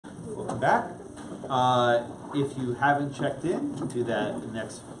back. If you haven't checked in, do that in the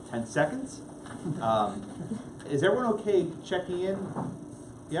next 10 seconds. Is everyone okay checking in?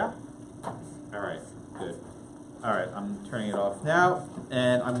 Yeah? All right, good. All right, I'm turning it off now,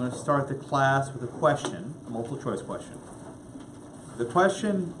 and I'm going to start the class with a question, a multiple choice question. The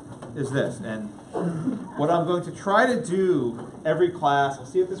question is this, and what I'm going to try to do every class, I'll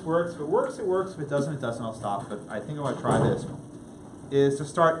see if this works. If it works, it works. If it doesn't, I'll stop. But I think I want to try this, is to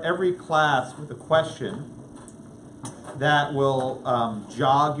start every class with a question that will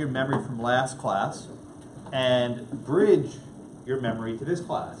jog your memory from last class and bridge your memory to this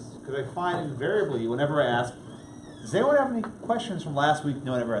class. Because I find invariably, whenever I ask, does anyone have any questions from last week?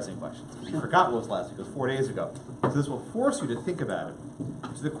 No one ever has any questions. You forgot what was last week. It was 4 days ago. So this will force you to think about it.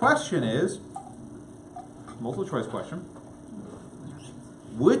 So the question is, multiple choice question,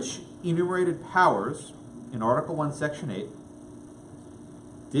 which enumerated powers in Article 1, Section 8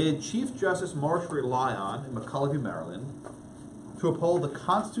 did Chief Justice Marsh rely on in McCulloch v. Maryland to uphold the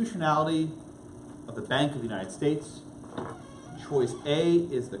constitutionality of the Bank of the United States? Choice A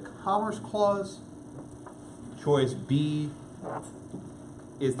is the Commerce Clause. Choice B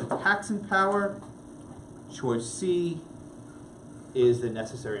is the taxing power. Choice C is the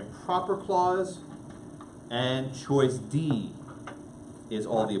necessary and proper clause. And choice D is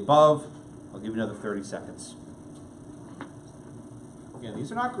all the above. I'll give you another 30 seconds. Again,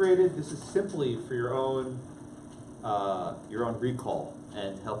 these are not graded. This is simply for your own recall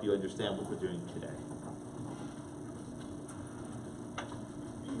and to help you understand what we're doing today.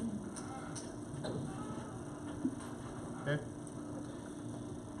 Okay.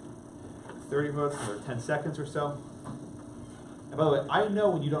 30 votes for 10 seconds or so. And by the way, I know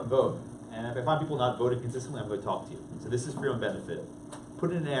when you don't vote, and if I find people not voting consistently, I'm going to talk to you. So this is for your own benefit.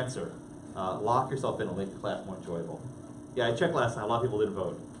 Put in an answer. Lock yourself in and make the class more enjoyable. Yeah, I checked last night. A lot of people didn't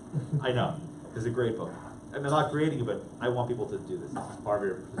vote. I know. It's a great vote. And I'm not grading it, but I want people to do this. This is part of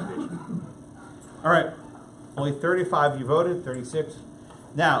your participation. All right. Only 35 of you voted, 36.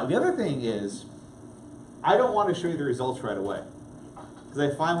 Now, the other thing is, I don't want to show you the results right away.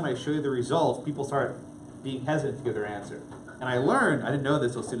 Because I find when I show you the results, people start being hesitant to give their answer. And I learned, I didn't know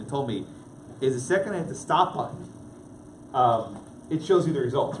this, so a student told me, is the second I hit the stop button, it shows you the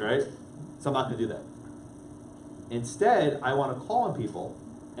results, right? So I'm not going to do that. Instead, I want to call on people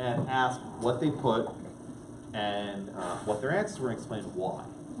and ask what they put and what their answers were and explain why.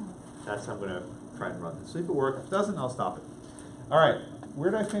 That's how I'm going to try and run this. So if it works, if it doesn't, I'll stop it. All right, where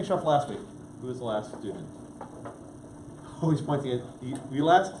did I finish off last week? Who was the last student? Oh, he's pointing at you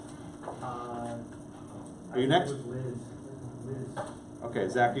last? Are you next? Liz. Okay,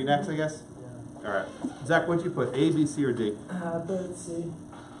 Zach, are you next, I guess? Yeah. All right. Zach, what did you put? A, B, C, or D? I put C.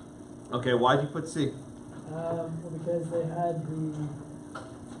 Okay, why did you put C? Because they had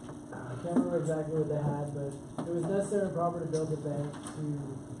I can't remember exactly what they had, but it was necessary and proper to build the bank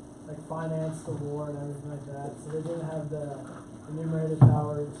to finance the war and everything like that. So they didn't have the enumerated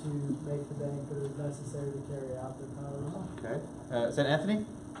power to make the bank, but it was necessary to carry out their powers. Okay. Is that Anthony?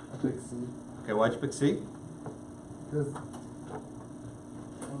 I picked C. Okay, why'd you pick C? Because,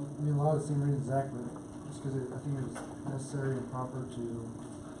 I mean, a lot of the same reasons exactly. Just because I think it was necessary and proper to,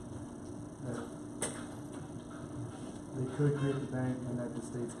 that they could create the bank and that the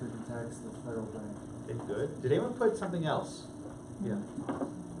states could tax the federal bank. Okay, good. Did anyone put something else? Yeah.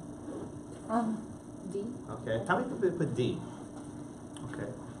 D. Okay. How many people put D?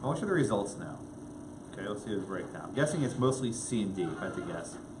 Okay. I want you the results now. Okay, let's see the breakdown. I'm guessing it's mostly C and D, if I had to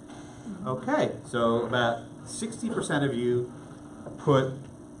guess. Okay, so about 60% of you put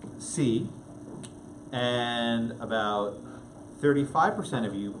C, and about 35%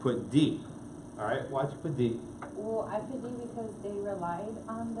 of you put D. All right, why'd you put D? Well, I put D because they relied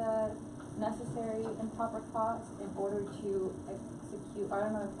on the necessary and proper clause in order to execute, I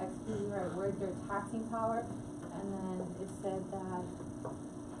don't know if execute is the right word, their taxing power. And then it said that,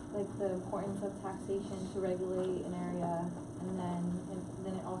 the importance of taxation to regulate an area, and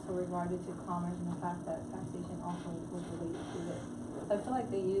then it also regarded to commerce and the fact that taxation also was related to it. So I feel like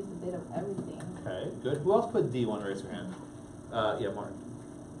they used a bit of everything. Okay, good. Who else put D? Want to raise your hand? Yeah, Martin.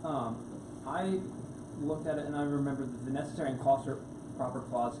 I looked at it and I remembered that the necessary and proper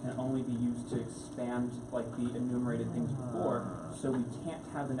clause can only be used to expand the enumerated things before, so we can't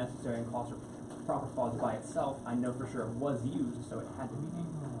have the necessary and proper clause by itself. I know for sure it was used, so it had to be D.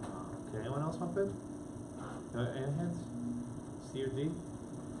 Okay, anyone else want to put? Any hands? C or D?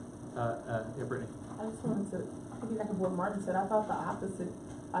 Yeah, Brittany. I just wanted to piggyback on what Martin said. I thought the opposite.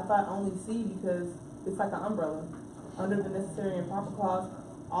 I thought only C because it's like an umbrella. Under the necessary and proper clause,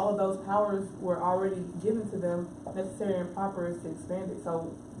 all of those powers were already given to them. Necessary and proper is to expand it.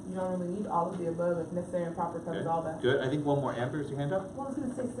 So you don't really need all of the above if necessary and proper covers all that. Good. I think one more. Amber, is your hand up? Well, I was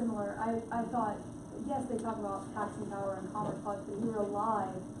gonna say similar. I thought, yes, they talk about taxing power and commerce clause, but he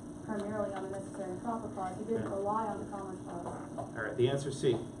relied primarily on the necessary and proper clause. He didn't rely on the commerce clause. All right, the answer is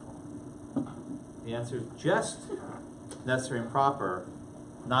C. The answer is just necessary and proper,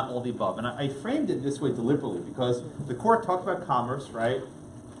 not all the above. And I framed it this way deliberately because the court talked about commerce, right?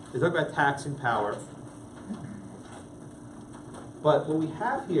 They talked about taxing power. But what we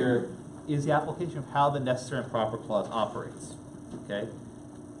have here is the application of how the necessary and proper clause operates, okay?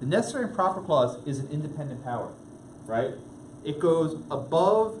 The necessary and proper clause is an independent power, right? It goes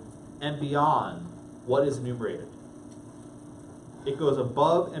above and beyond what is enumerated. It goes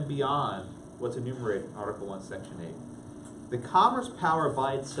above and beyond what's enumerated in Article 1, Section 8. The commerce power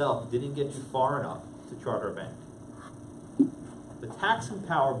by itself didn't get you far enough to charter a bank. The taxing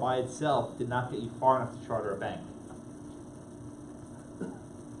power by itself did not get you far enough to charter a bank.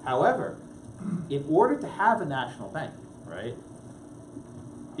 However, in order to have a national bank, right,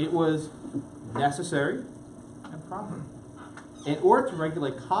 it was necessary and proper. In order to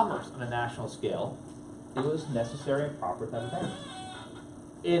regulate commerce on a national scale, it was necessary and proper to have a bank.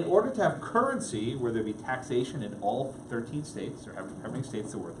 In order to have currency, where there be taxation in all 13 states, or how many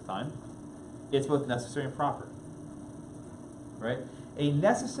states there were at the time, it's both necessary and proper. Right? A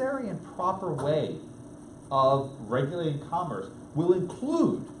necessary and proper way of regulating commerce will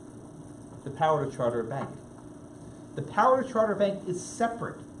include the power to charter a bank. The power to charter a bank is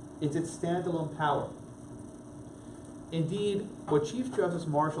separate. It's its standalone power. Indeed, what Chief Justice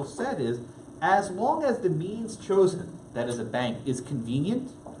Marshall said is, as long as the means chosen, that is a bank, is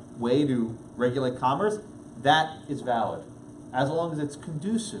convenient way to regulate commerce, that is valid. As long as it's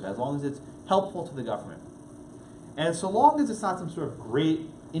conducive, as long as it's helpful to the government. And so long as it's not some sort of great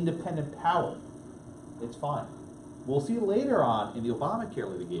independent power, it's fine. We'll see later on in the Obamacare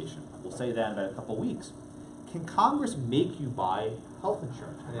litigation, we'll say that in about a couple of weeks, can Congress make you buy health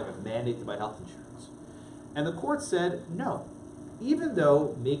insurance? Can they have a mandate to buy health insurance? And the court said no. Even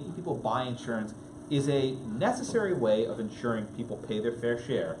though making people buy insurance is a necessary way of ensuring people pay their fair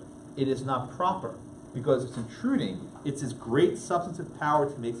share, it is not proper because it's intruding. It's this great substantive power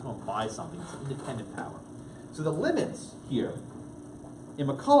to make someone buy something. It's an independent power. So the limits here in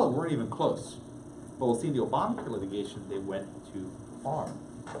McCulloch weren't even close. But we'll see in the Obamacare litigation they went too far.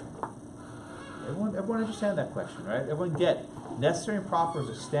 Everyone understand that question, right? Everyone get necessary and proper is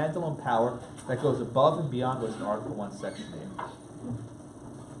a standalone power that goes above and beyond what's in Article 1, Section 8.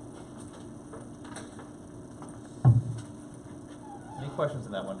 Any questions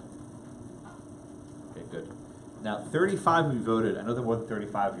on that one? Okay, good. Now, 35 will be voted. I know there were more than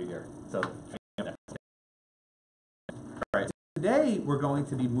 35 of you here. So, all right. Today, we're going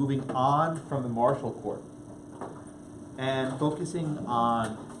to be moving on from the Marshall Court and focusing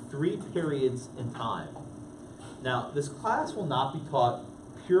on 3 periods in time. Now, this class will not be taught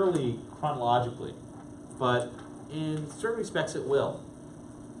purely chronologically, but in certain respects it will.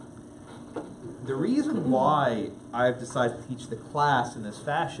 The reason why I've decided to teach the class in this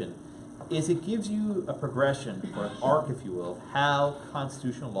fashion is it gives you a progression, or an arc, if you will, of how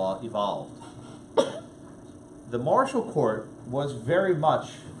constitutional law evolved. The Marshall Court was very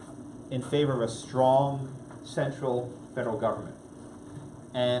much in favor of a strong central federal government.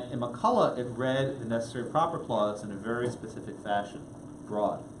 And in McCulloch, it read the necessary proper clause in a very specific fashion,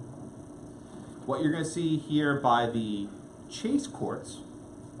 broad. What you're going to see here by the Chase courts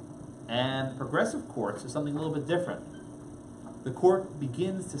and progressive courts is something a little bit different. The court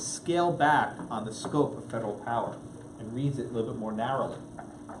begins to scale back on the scope of federal power and reads it a little bit more narrowly.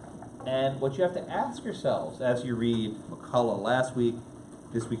 And what you have to ask yourselves as you read McCulloch last week,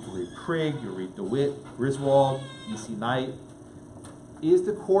 this week you read Prigg, you read DeWitt, Griswold, E.C. Knight, is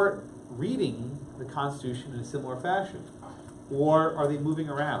the court reading the Constitution in a similar fashion? Or are they moving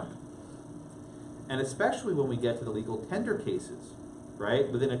around? And especially when we get to the legal tender cases,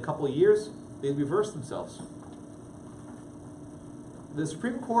 right? Within a couple of years, they reverse themselves. The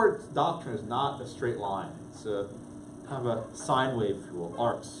Supreme Court's doctrine is not a straight line. It's a kind of a sine wave, if you will,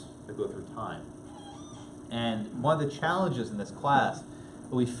 arcs that go through time. And one of the challenges in this class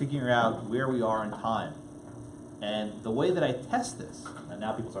will be figuring out where we are in time. And the way that I test this, and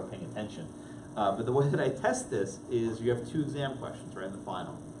now people start paying attention, but the way that I test this is you have 2 exam questions right in the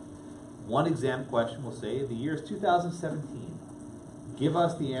final. One exam question will say, the year is 2017. Give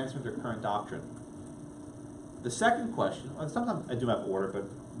us the answer to current doctrine. The second question, sometimes I do have order,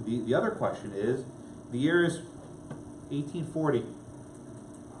 but the other question is, the year is 1840.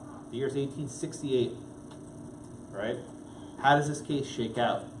 The year is 1868. Right? How does this case shake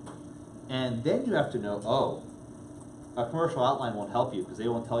out? And then you have to know, a commercial outline won't help you because they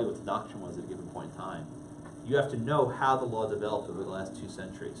won't tell you what the doctrine was at a given point in time. You have to know how the law developed over the last 2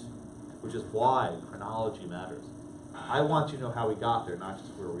 centuries, which is why chronology matters. I want you to know how we got there, not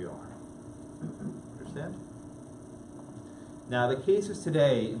just where we are. Understand? Now, the cases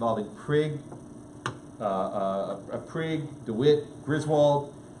today involving Prigg, DeWitt,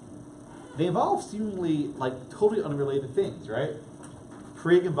 Griswold, they involve seemingly like totally unrelated things, right?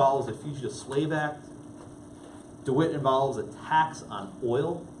 Prigg involves the Fugitive Slave Act. DeWitt involves a tax on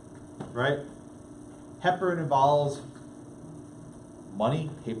oil, right? Hepburn involves money,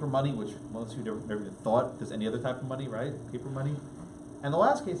 paper money, which most of you never even thought there's any other type of money, right? Paper money. And the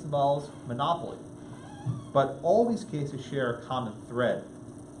last case involves monopoly. But all these cases share a common thread.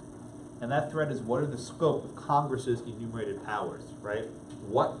 And that thread is, what are the scope of Congress's enumerated powers, right?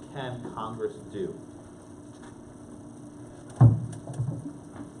 What can Congress do? All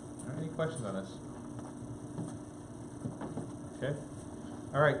right, any questions on this? Okay.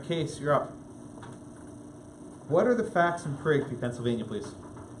 All right, Case, you're up. What are the facts in Prigg v. Pennsylvania, please?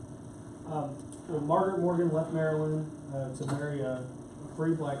 Well, Margaret Morgan left Maryland to marry a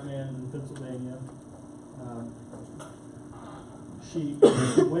free black man in Pennsylvania. She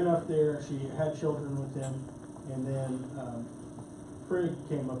went up there, she had children with him, and then Prigg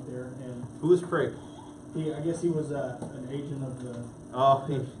came up there. And who was Prigg? I guess he was an agent of the... Oh,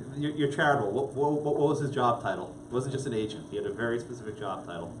 you're charitable. What was his job title? He wasn't just an agent. He had a very specific job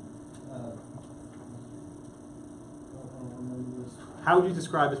title. How would you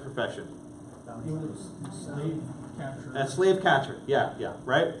describe his profession? He was a slave catcher. A slave catcher, yeah,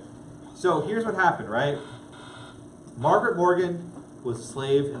 right? So here's what happened, right? Margaret Morgan was a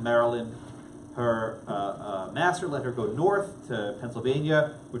slave in Maryland. Her master let her go north to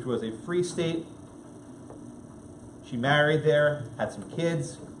Pennsylvania, which was a free state. She married there, had some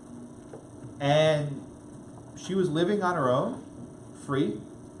kids, and she was living on her own, free.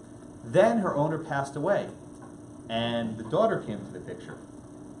 Then her owner passed away, and the daughter came into the picture.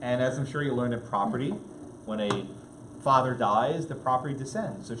 And as I'm sure you learned in property, when a father dies, the property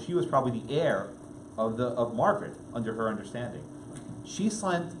descends. So she was probably the heir of Margaret, under her understanding. She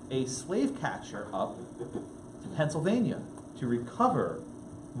sent a slave catcher up to Pennsylvania to recover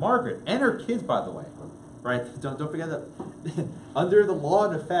Margaret and her kids, by the way. Right? Don't forget that under the law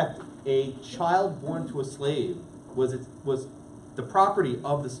in effect, a child born to a slave was the property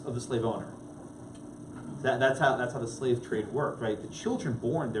of the slave owner. That's how the slave trade worked, right? The children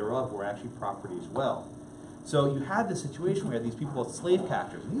born thereof were actually property as well. So you had this situation where these people called slave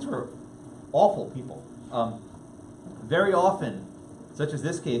catchers, and these were awful people. Very often, such as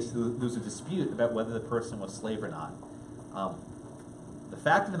this case, there was a dispute about whether the person was slave or not. The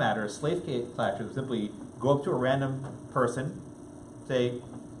fact of the matter is, slave catchers would simply go up to a random person, say, "Do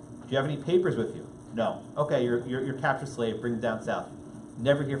you have any papers with you?" "No." "Okay, you're captured slave. Bring them down south."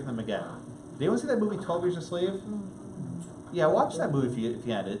 Never hear from them again. Did anyone see that movie 12 Years a Slave? Yeah, watch that movie if you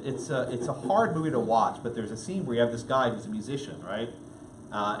can. It's a hard movie to watch, but there's a scene where you have this guy who's a musician, right?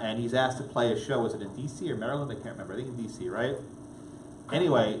 And he's asked to play a show. Was it in D.C. or Maryland? I can't remember. I think in D.C., right?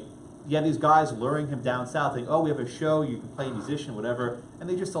 Anyway, you have these guys luring him down south, saying, "Oh, we have a show. You can play a musician, whatever," and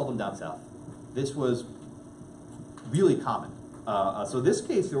they just sold him down south. This was really common. So this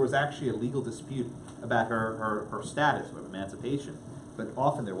case, there was actually a legal dispute about her status of emancipation, but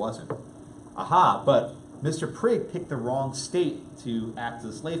often there wasn't. But Mr. Prigg picked the wrong state to act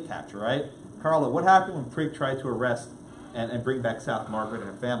as a slave catcher, right? Carla, what happened when Prigg tried to arrest and bring back south Margaret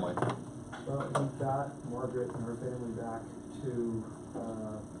and her family? Well, he got Margaret and her family back to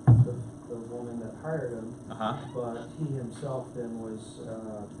the woman that hired him, but he himself then was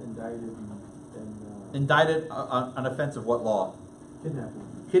indicted and indicted on offense of what law?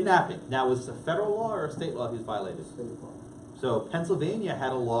 kidnapping. Kidnapping. Now, was this a federal law or a state law he was violated? State law. So Pennsylvania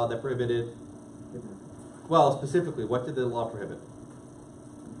had a law that prohibited, Kidnapping. well, specifically, what did the law prohibit?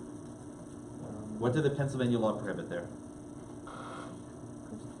 What did the Pennsylvania law prohibit there?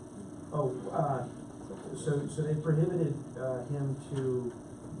 So they prohibited him to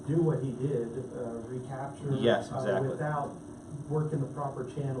do what he did, recapture. Yes, exactly. Without working the proper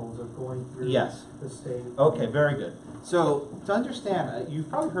channels of going through the state. Okay, very good. So to understand, you've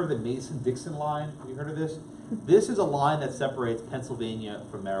probably heard of the Mason-Dixon line. Have you heard of this? This is a line that separates Pennsylvania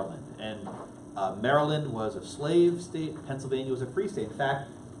from Maryland. And Maryland was a slave state, Pennsylvania was a free state. In fact,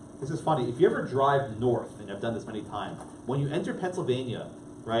 this is funny. If you ever drive north, and I've done this many times, when you enter Pennsylvania,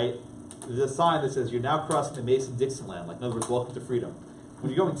 right, there's a sign that says you're now crossing the Mason-Dixon line, like in other words, welcome to freedom.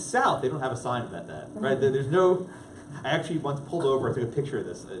 When you're going south, they don't have a sign about that, right? There's no, I actually once pulled over, I took a picture of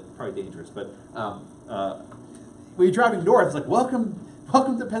this, it's probably dangerous, but when you're driving north, it's like, welcome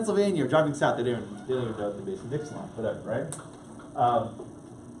welcome to Pennsylvania. You're driving south. They don't even know the base of Nixon line, whatever, right?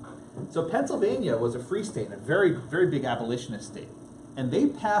 So Pennsylvania was a free state and a very, very big abolitionist state. And they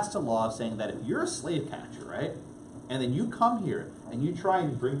passed a law saying that if you're a slave catcher, right, and then you come here and you try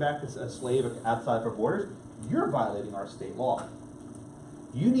and bring back a slave outside of our borders, you're violating our state law.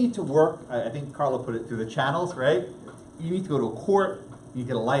 You need to work, I think Carla put it through the channels, right? You need to go to a court, you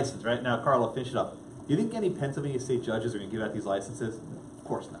get a license, right? Now, Carla, finish it up. Do you think any Pennsylvania state judges are going to give out these licenses? Of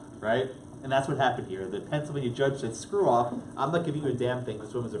course not, right? And that's what happened here. The Pennsylvania judge said, screw off, I'm not giving you a damn thing.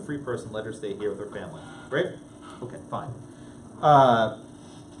 This woman's a free person, let her stay here with her family, right? Okay, fine.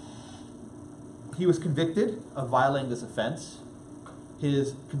 He was convicted of violating this offense.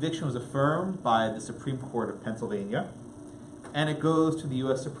 His conviction was affirmed by the Supreme Court of Pennsylvania, and it goes to the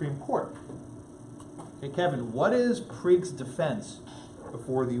U.S. Supreme Court. Okay, Kevin, what is Prigg's defense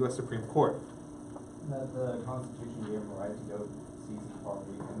before the U.S. Supreme Court? That the Constitution gave him the right to go seize his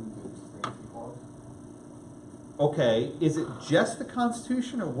property and to experience the clause. Okay, is it just the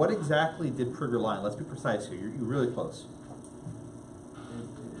Constitution, or what exactly did Prigg rely on? Let's be precise here. You're really close.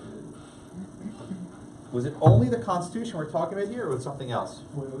 Was it only the Constitution we're talking about here, or was it something else?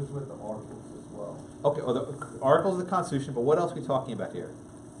 Well, it was with the articles as well. Okay, or the articles of the Constitution, but what else are we talking about here?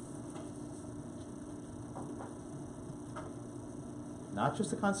 Not just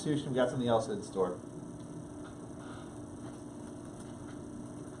the Constitution, we got something else in store.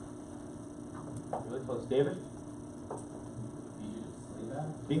 Really close. David? Fugitive Slave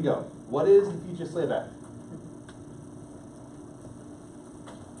Act? Bingo. What is the Fugitive Slave Act?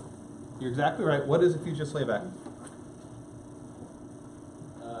 You're exactly right. What is the Fugitive Slave Act?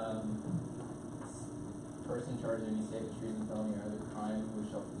 Person charged in any state with treason, felony, or other crime who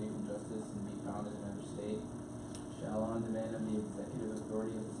shall flee from justice and be found in another state shall, on demand of the executive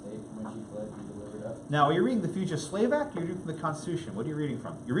authority of the state from which he fled, be delivered up. Now, are you reading the Fugitive Slave Act, or are you reading from the Constitution? What are you reading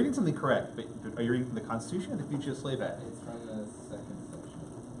from? You're reading something correct, but are you reading from the Constitution or the Fugitive Slave Act? It's from the second section.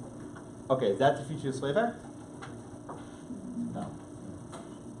 Okay, is that the Fugitive Slave Act? No.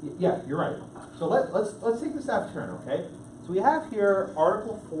 Yeah, you're right. So let's take this out of turn, okay? So we have here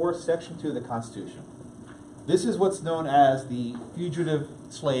Article 4, Section 2 of the Constitution. This is what's known as the Fugitive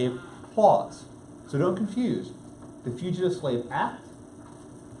Slave Clause. So don't confuse the Fugitive Slave Act,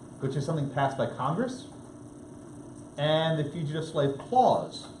 which is something passed by Congress, and the Fugitive Slave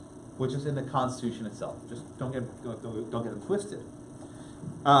Clause, which is in the Constitution itself. Just don't get them twisted.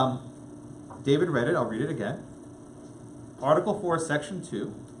 David read it. I'll read it again. Article 4, Section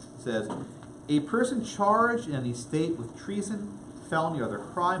 2 says, a person charged in any state with treason, felony, or other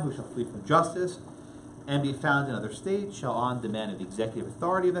crime who shall flee from justice and be found in another state shall, on demand of the executive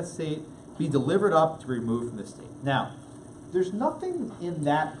authority of that state, be delivered up to be removed from the state. Now, there's nothing in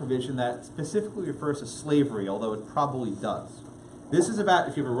that provision that specifically refers to slavery, although it probably does. This is about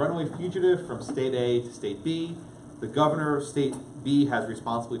if you have a runaway fugitive from state A to state B, the governor of state B has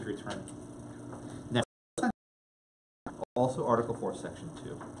responsibility to return. Now, also Article 4, Section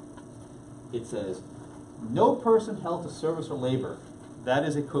 2. It says, no person held to service or labor. That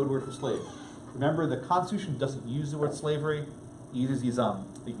is a code word for slave. Remember, the Constitution doesn't use the word slavery. It uses these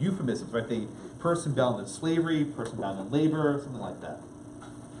euphemisms, right? The person bound in slavery, person bound in labor, something like that.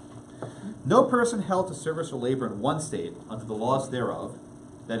 No person held to service or labor in one state under the laws thereof,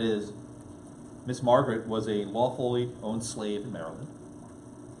 that is, Miss Margaret was a lawfully owned slave in Maryland,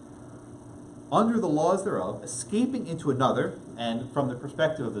 under the laws thereof, escaping into another, and from the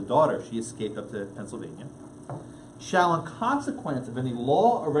perspective of the daughter, she escaped up to Pennsylvania, shall in consequence of any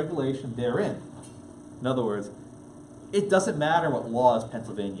law or regulation therein, in other words, it doesn't matter what laws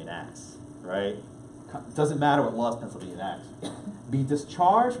Pennsylvania enacts, right? It doesn't matter what laws Pennsylvania enacts. Be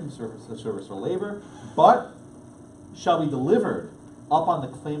discharged from service or labor, but shall be delivered up on the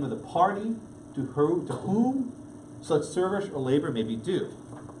claim of the party to whom such service or labor may be due.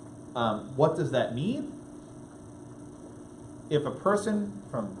 What does that mean? If a person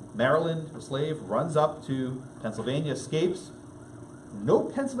from Maryland, a slave, runs up to Pennsylvania, escapes, no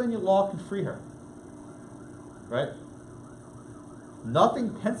Pennsylvania law can free her. Right?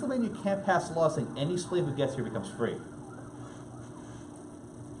 Nothing, Pennsylvania can't pass a law saying any slave who gets here becomes free.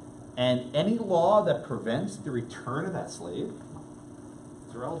 And any law that prevents the return of that slave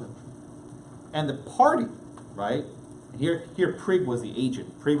is irrelevant. And the party, right? Here Prigg was the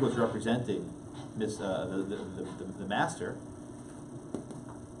agent. Prigg was representing the master.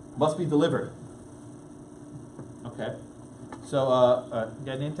 Must be delivered. Okay. So,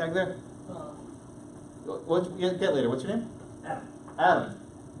 got a name tag there? Get later. What's your name? Adam. Adam.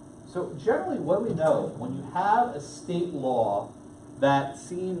 So generally, what do we know when you have a state law that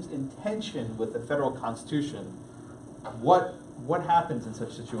seems in tension with the federal constitution? What what happens in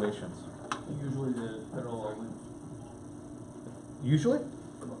such situations? Usually the federal law wins. Usually?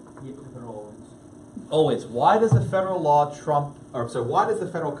 Yeah, the federal law wins. Always. Why does the federal law trump, or so why does the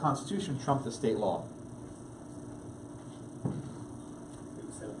federal constitution trump the state law? It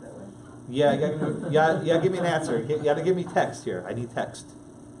was set up that way. Yeah, give me an answer. You gotta give me text here. I need text.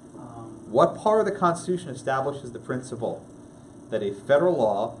 What part of the Constitution establishes the principle that a federal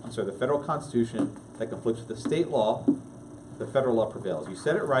law, the federal Constitution that conflicts with the state law, the federal law prevails? You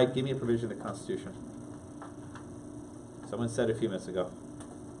said it right. Give me a provision of the Constitution. Someone said it a few minutes ago.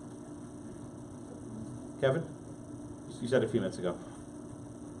 Kevin? You said it a few minutes ago.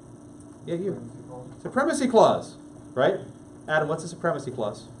 Yeah, you. Supremacy clause, right? Adam, what's the supremacy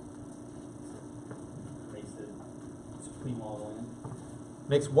clause? Makes the supreme law of the land.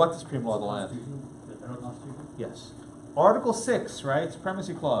 Makes what the supreme law of the land? The federal constitution? Yes. Article 6, right?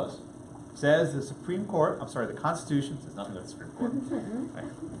 Supremacy clause says the Supreme Court, the Constitution says nothing about the Supreme Court.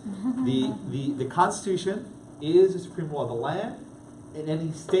 Right? The Constitution is the supreme law of the land, and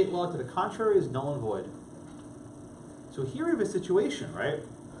any state law to the contrary is null and void. So here we have a situation, right,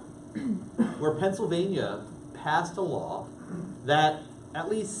 where Pennsylvania passed a law that at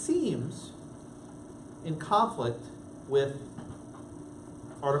least seems in conflict with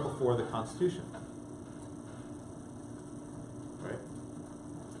Article 4 of the Constitution. Right?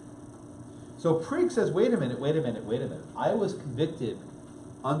 So Prigg says, wait a minute. I was convicted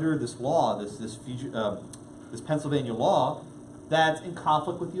under this law, this Pennsylvania law, that's in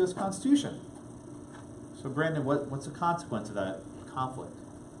conflict with the U.S. Constitution. So Brandon, what's the consequence of that conflict?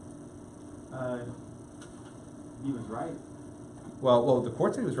 He was right. Well, the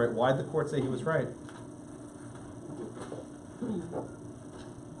court said he was right. Why did the court say he was right?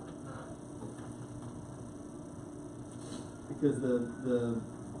 Because the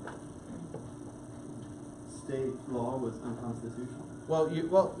state law was unconstitutional. Well,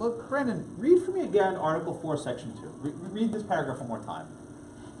 look, Brandon, read for me again Article 4, Section 2. Read this paragraph one more time.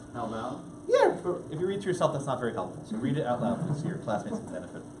 How about? Yeah, but if you read to yourself, that's not very helpful. So read it out loud so your classmates can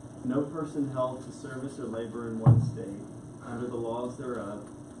benefit. No person held to service or labor in one state, under the laws thereof,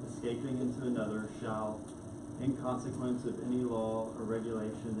 escaping into another, shall, in consequence of any law or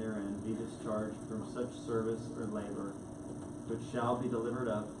regulation therein, be discharged from such service or labor, which shall be delivered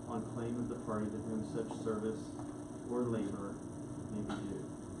up on claim of the party to whom such service or labor may be due.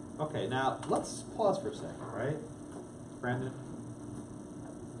 Okay, now let's pause for a second, right? Brandon?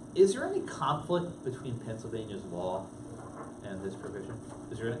 Is there any conflict between Pennsylvania's law and this provision?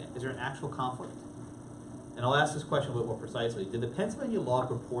 Is there an actual conflict? And I'll ask this question a bit more precisely. Did the Pennsylvania law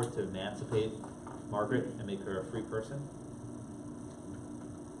purport to emancipate Margaret and make her a free person?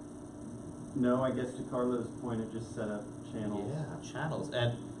 No, I guess to Carlo's point, it just set up channels. Yeah, channels.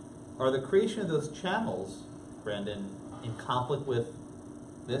 And are the creation of those channels, Brandon, in conflict with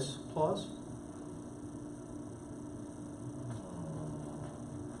this clause?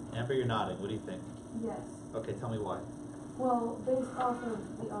 Amber, you're nodding. What do you think? Yes. Okay, tell me why. Well, based off of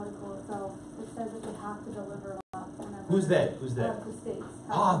the article itself, it says that they have to deliver it up whenever. Who's they? Who's they? The states.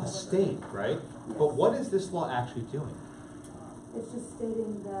 The state, right? Yes. But what is this law actually doing? It's just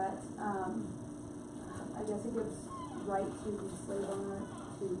stating that, I guess it gives right to the slave owner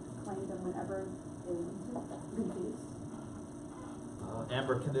to claim them whenever they want to, confused.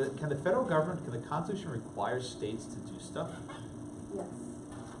 Amber, can the federal government, can the Constitution require states to do stuff? Yes.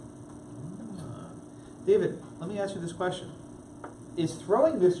 David, let me ask you this question. Is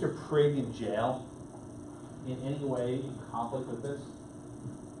throwing Mr. Prigg in jail in any way in conflict with this?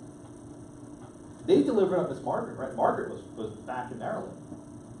 They delivered up Miss Margaret, right? Margaret was back in Maryland.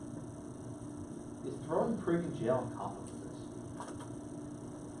 Is throwing Prigg in jail in conflict with this?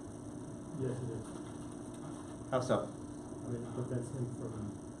 Yes, it is. How so? I mean, it prevents him from.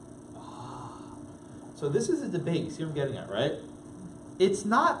 So this is a debate. You see what I'm getting at, right? It's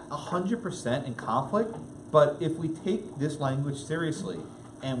not 100% in conflict, but if we take this language seriously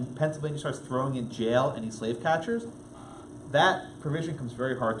and Pennsylvania starts throwing in jail any slave catchers, that provision becomes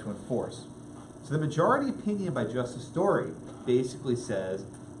very hard to enforce. So the majority opinion by Justice Story basically says,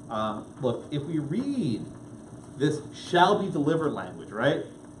 look, if we read this shall be delivered language, right?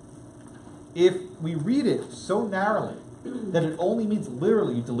 If we read it so narrowly that it only means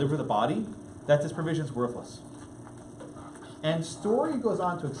literally you deliver the body, that this provision is worthless. And Story goes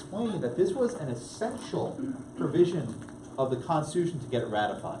on to explain that this was an essential provision of the Constitution to get it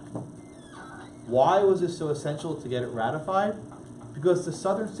ratified. Why was this so essential to get it ratified? Because the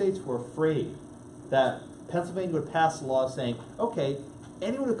southern states were afraid that Pennsylvania would pass a law saying, okay,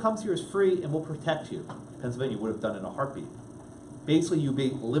 anyone who comes here is free and we'll protect you. Pennsylvania would have done it in a heartbeat. Basically, you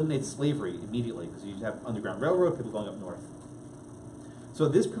eliminate slavery immediately because you have Underground Railroad, people going up north. So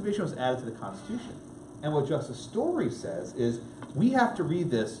this provision was added to the Constitution. And what Justice Story says is we have to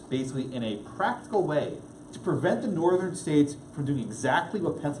read this basically in a practical way to prevent the northern states from doing exactly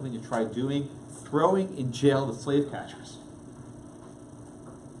what Pennsylvania tried doing, throwing in jail the slave catchers.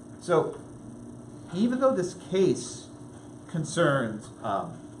 So even though this case concerned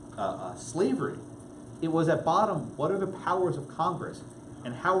slavery, it was at bottom, what are the powers of Congress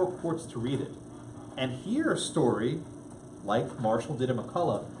and how are courts to read it? And here Story, like Marshall did in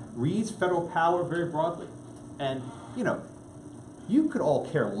McCullough, reads federal power very broadly. And, you know, you could all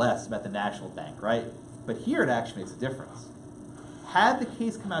care less about the National Bank, right? But here it actually makes a difference. Had the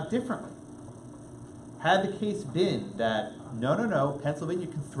case come out differently, had the case been that, no, Pennsylvania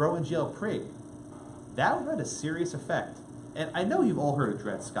can throw in jail Prigg, that would have had a serious effect. And I know you've all heard of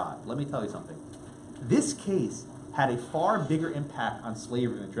Dred Scott. Let me tell you something. This case had a far bigger impact on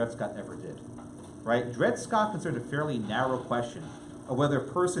slavery than Dred Scott ever did. Right? Dred Scott considered a fairly narrow question of whether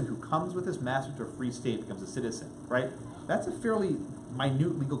a person who comes with his master to a free state becomes a citizen. Right? That's a fairly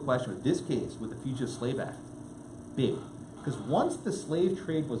minute legal question. With this case, with the Fugitive Slave Act, big. Because once the slave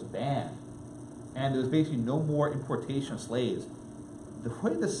trade was banned, and there was basically no more importation of slaves, the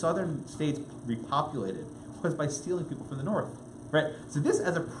way the southern states repopulated was by stealing people from the north. Right? So this,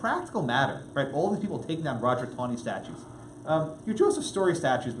 as a practical matter, right, all these people taking down Roger Taney statues. Your Joseph Story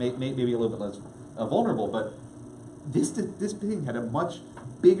statues may be a little bit less vulnerable, but this thing had a much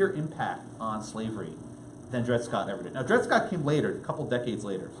bigger impact on slavery than Dred Scott ever did. Now, Dred Scott came later, a couple decades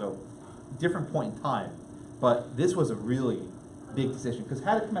later, so different point in time. But this was a really big decision, because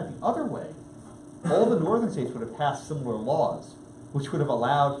had it come out the other way, all the northern states would have passed similar laws, which would have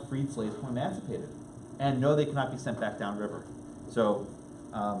allowed freed slaves to be emancipated. And no, they cannot be sent back downriver. So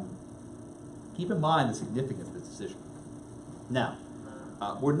keep in mind the significance of this decision. Now,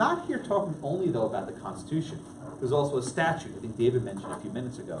 we're not here talking only, though, about the Constitution. There's also a statute, I think David mentioned a few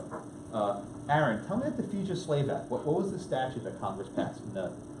minutes ago. Aaron, tell me about the Fugitive Slave Act. What was the statute that Congress passed in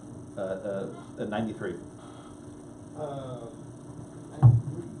 93?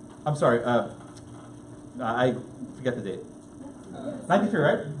 I'm sorry, I forget the date. 93,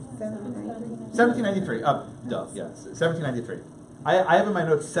 right? 1793. Duh, yes, 1793. I have in my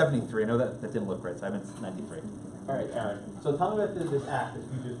notes 73. I know that didn't look right, so I meant 93. All right, Aaron. So tell me about this act, this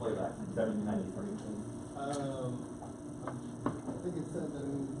Fugitive Slave Act, 1793. I think it said that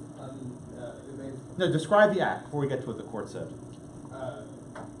it made... No, describe the act before we get to what the court said. I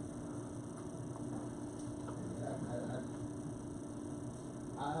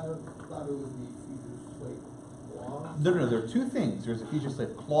thought it was the Fugitive Slave Clause. No, there are two things. There's a Fugitive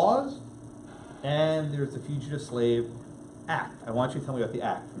Slave Clause, and there's the Fugitive Slave Act. I want you to tell me about the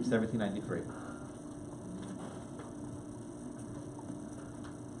act from 1793.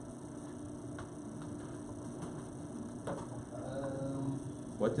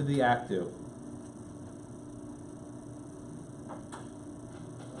 What did the act do?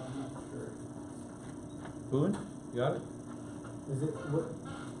 I'm not sure. Boone, you got it? Is it, what,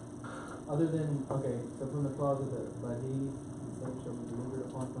 other than, okay, so from the clause of it, but he shall be delivered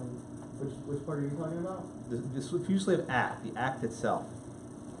upon claims, which part are you talking about? The Fugitive Slave Act, the act itself.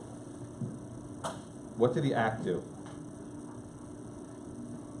 What did the act do?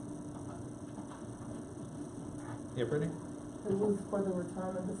 Yeah, Brittany? It was for the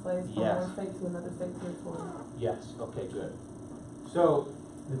return of the slaves from Yes. one state to another state territory. Yes, okay, good. So,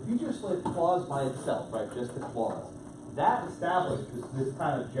 the Fugitive Slave Clause by itself, right, just the clause, that established this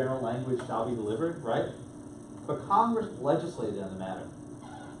kind of general language shall be delivered, right? But Congress legislated on the matter.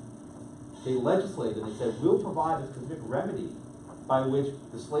 They legislated and they said, we'll provide a specific remedy by which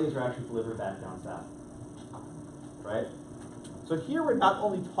the slaves are actually delivered back down south. Right? So here we're not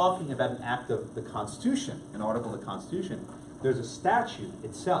only talking about an act of the Constitution, an article of the Constitution, there's a statute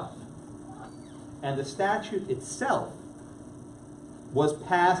itself. And the statute itself was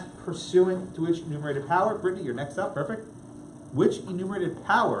passed pursuant to which enumerated power? Brittany, you're next up, perfect. Which enumerated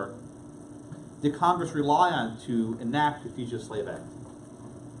power did Congress rely on to enact the Fugitive Slave Act?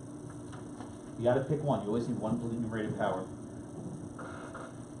 You got to pick one. You always need one enumerated power.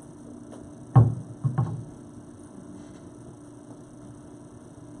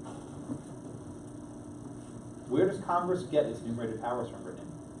 Where does Congress get its enumerated powers from, Brittany?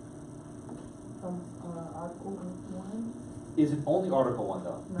 Article 1? Is it only Article 1,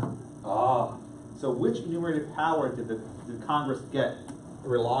 though? No. Ah. So which enumerated power did Congress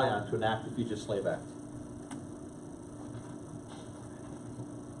rely on to enact the Fugitive Slave Act?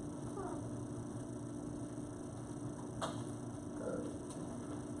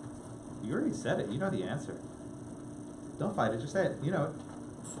 You already said it. You know the answer. Don't fight it. Just say it. You know it.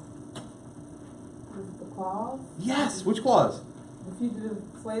 Was it the clause? Yes. Which clause? The Fugitive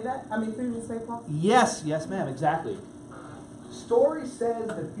Slave Act? I mean, Fugitive Slave Clause? Yes, yes, ma'am, exactly. Story says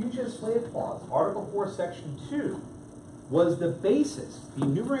the Fugitive Slave Clause, Article 4, Section 2, was the basis, the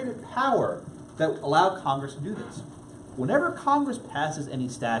enumerated power that allowed Congress to do this. Whenever Congress passes any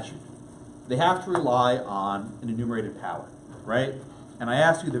statute, they have to rely on an enumerated power, right? And I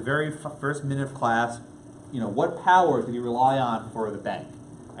asked you the very first minute of class, what power did you rely on for the bank?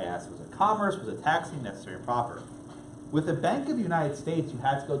 I asked, was it commerce, was it taxing, necessary and proper? With the Bank of the United States, you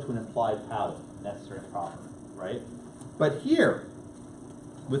had to go to an implied power, necessary and proper, right? But here,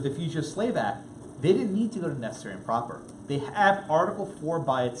 with the Fugitive Slave Act, they didn't need to go to necessary and proper. They have Article 4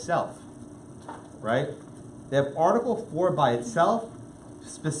 by itself, right? They have Article 4 by itself,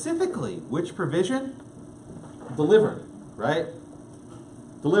 specifically, which provision? Delivered, right?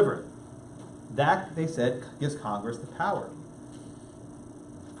 Delivered. That, they said, gives Congress the power.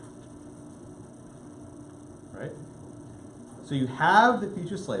 Right? So you have the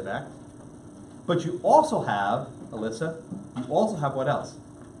Fugitive Slave Act, but you also have, Alyssa, you also have what else?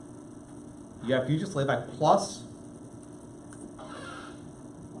 You have Fugitive Slave Act plus,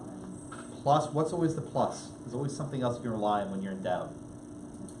 what's always the plus? There's always something else you can rely on when you're in doubt.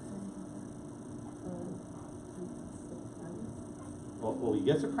 Well, you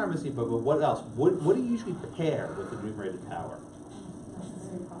get supremacy, but what else? What do you usually pair with the enumerated power?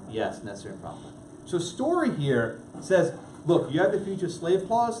 Yes, necessary and proper. So Story here says, look, you have the Fugitive Slave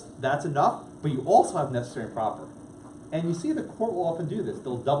Clause, that's enough, but you also have necessary and proper. And you see the court will often do this.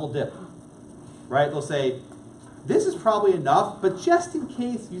 They'll double dip, right? They'll say, this is probably enough, but just in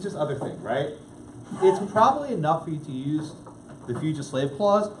case, use this other thing, right? It's probably enough for you to use the Fugitive Slave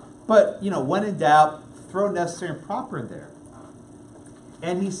Clause, but, when in doubt, throw necessary and proper in there.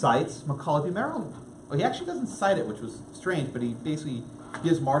 And he cites McCulloch v. Maryland. Well, he actually doesn't cite it, which was strange, but he basically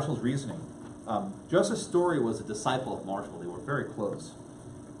gives Marshall's reasoning. Justice Story was a disciple of Marshall. They were very close.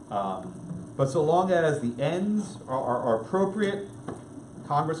 But so long as the ends are appropriate,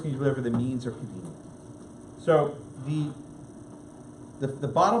 Congress can deliver the means are convenient. So the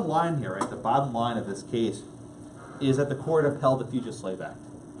bottom line here, right, the bottom line of this case is that the court upheld the Fugitive Slave Act.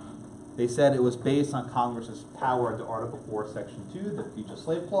 They said it was based on Congress's power under Article 4, Section 2, the Fugitive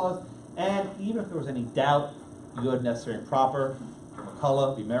Slave Clause, and even if there was any doubt, you go to necessary and proper,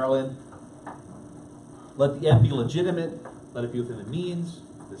 McCulloch v. Maryland. Let the end be legitimate, let it be within the means.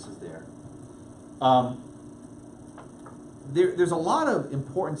 This is there. There's a lot of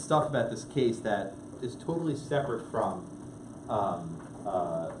important stuff about this case that is totally separate from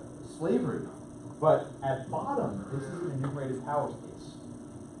slavery, but at bottom, this is an enumerated powers case.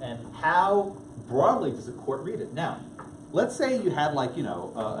 And how broadly does the court read it? Now, let's say you had a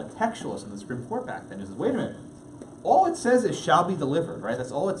textualist in the Supreme Court back then who says, wait a minute, all it says is shall be delivered, right?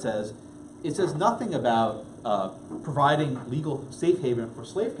 That's all it says. It says nothing about providing legal safe haven for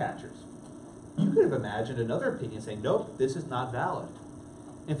slave catchers. You could have imagined another opinion saying, nope, this is not valid.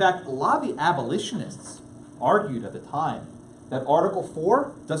 In fact, a lot of the abolitionists argued at the time that Article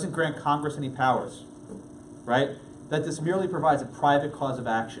 4 doesn't grant Congress any powers, right? That this merely provides a private cause of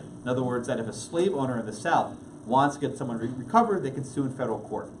action. In other words, that if a slave owner in the South wants to get someone recovered, they can sue in federal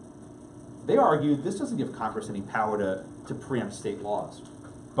court. They argued this doesn't give Congress any power to preempt state laws.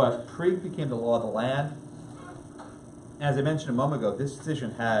 But Prigg became the law of the land. As I mentioned a moment ago, this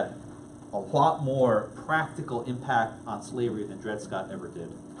decision had a lot more practical impact on slavery than Dred Scott ever did.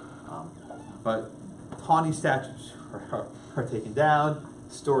 But Taney statutes are taken down,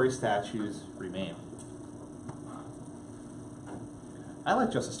 Story statutes remain. I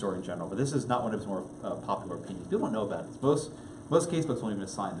like Justice Story in general, but this is not one of his more popular opinions. People don't know about it. Most case books won't even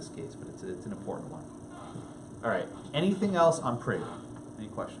assign this case, but it's an important one. All right. Anything else on Prigg? Any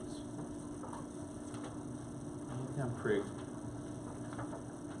questions? Anything on Prigg?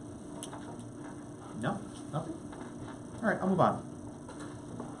 No? Nothing? All right, I'll move on.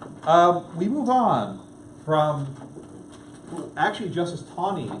 We move on from, actually Justice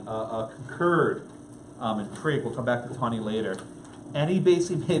Taney concurred in Prigg. We'll come back to Taney later. And he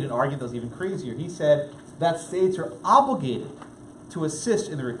basically made an argument that was even crazier. He said that states are obligated to assist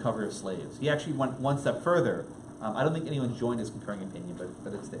in the recovery of slaves. He actually went one step further. I don't think anyone joined his concurring opinion,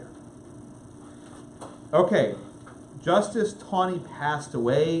 but it's there. Okay, Justice Taney passed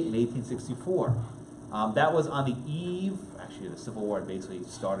away in 1864. That was on the eve, actually the Civil War basically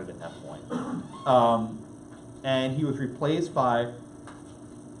started at that point. And he was replaced by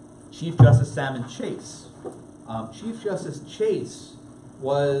Chief Justice Salmon Chase. Chief Justice Chase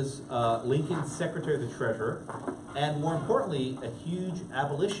was Lincoln's Secretary of the Treasury, and more importantly, a huge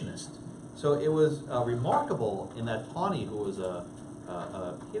abolitionist. So it was remarkable in that Taney, who was a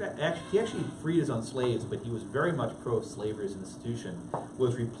he actually freed his own slaves, but he was very much pro-slavery as an institution,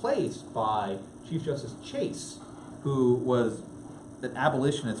 was replaced by Chief Justice Chase, who was an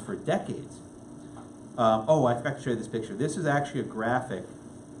abolitionist for decades. Oh, I forgot to show you this picture. This is actually a graphic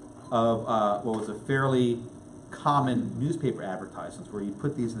of what was a fairly common newspaper advertisements, where you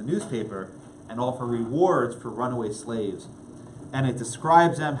put these in the newspaper and offer rewards for runaway slaves. And it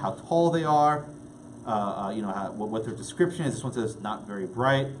describes them, how tall they are, you know, what their description is. This one says not very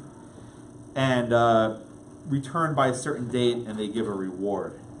bright, and return by a certain date, and they give a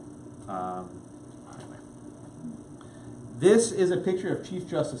reward. Anyway. This is a picture of Chief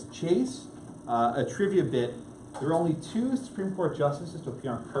Justice Chase. A trivia bit: there are only 2 Supreme Court justices to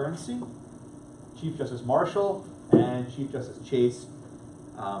appear on currency: Chief Justice Marshall and Chief Justice Chase.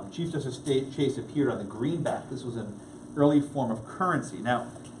 Chief Justice Chase appeared on the greenback. This was an early form of currency. Now,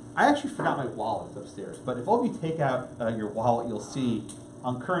 I actually forgot my wallet. It's upstairs. But if all of you take out your wallet, you'll see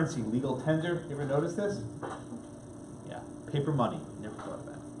on currency legal tender. You ever notice this? Yeah, paper money. Never thought of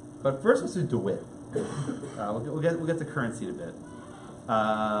that. But first, let's do DeWitt. We'll get to currency in a bit.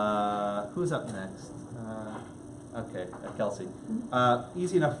 Who's up next? Okay, Kelsey.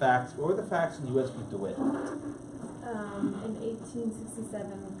 Easy enough facts. What were the facts in U.S. v. DeWitt? In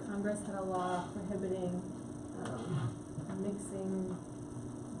 1867, Congress had a law prohibiting mixing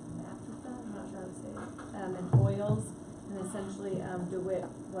naphtha, I'm not sure how to say it, and oils, and essentially DeWitt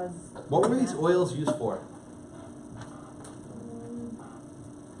was... What were these oils used for?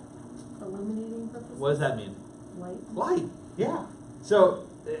 Illuminating purposes. What does that mean? Light. Light, yeah. So,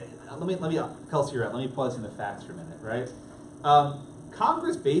 let me, Kelsey, you're right. Let me pause in the facts for a minute, right?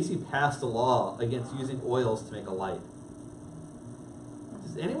 Congress basically passed a law against using oils to make a light.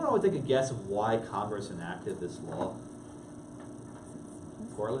 Does anyone want to take a guess of why Congress enacted this law?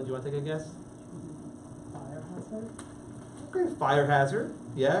 Portland, do you want to take a guess? Fire hazard? Okay, fire hazard,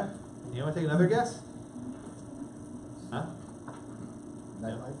 yeah. You want to take another guess? Huh?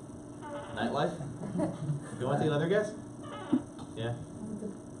 Nightlife? Nightlife? You want to take another guess? Yeah?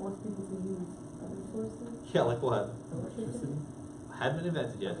 Force people to use other sources. Yeah, like what? Electricity. Hadn't been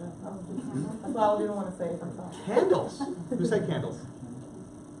invented yet. That's all I didn't want to say. I'm sorry. Candles. Who said candles?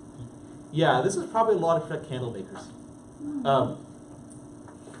 Yeah, this is probably a law to protect candle makers.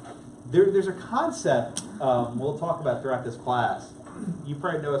 There's a concept we'll talk about throughout this class. You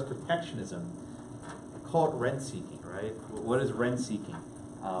probably know as protectionism. Call it rent seeking, right? What is rent seeking?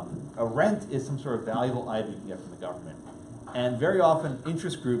 A rent is some sort of valuable item you can get from the government. And very often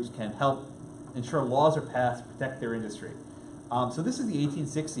interest groups can help ensure laws are passed to protect their industry. So this is the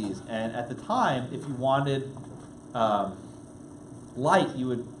 1860s, and at the time, if you wanted light, you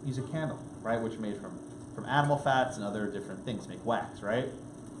would use a candle, right, which is made from animal fats and other different things to make wax, right?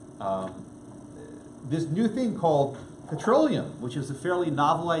 This new thing called petroleum, which is a fairly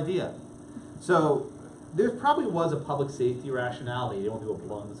novel idea. So there probably was a public safety rationality. You don't want people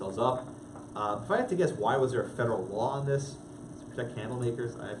blowing themselves up. If I had to guess, why was there a federal law on this to protect candle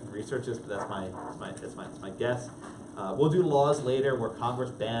makers? I haven't researched this, but that's my guess. We'll do laws later where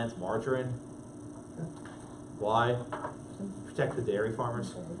Congress bans margarine. Why? Protect the dairy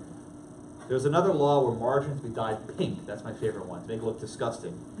farmers. There's another law where margarine to be dyed pink. That's my favorite one, to make it look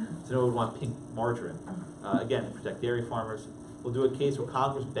disgusting. So no one would want pink margarine. Again, to protect dairy farmers. We'll do a case where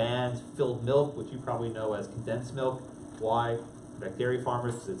Congress bans filled milk, which you probably know as condensed milk. Why? Protect dairy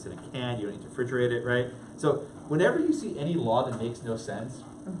farmers, because it's in a can, you don't need to refrigerate it, right? So whenever you see any law that makes no sense,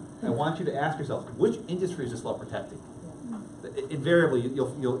 I want you to ask yourself, which industry is this law protecting? Invariably,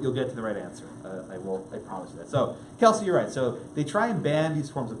 you'll get to the right answer. I promise you that. So, Kelsey, you're right. So they try and ban these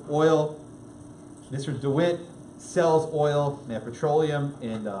forms of oil. Mr. DeWitt sells oil, petroleum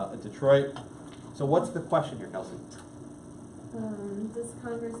in Detroit. So what's the question here, Kelsey? Does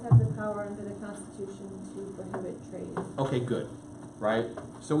Congress have the power under the Constitution to prohibit trade? Okay, good. Right?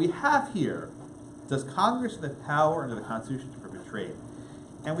 So we have here, does Congress have the power under the Constitution to prohibit trade?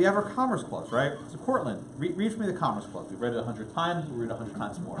 And we have our Commerce Clause, right? So Cortland, read for me the Commerce Clause. We've read it 100 times, we'll read it 100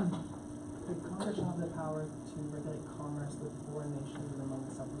 times more. Does Congress have the power to regulate commerce with foreign nations and among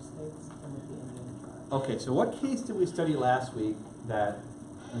the separate states and with the Indian tribes? Okay, so what case did we study last week that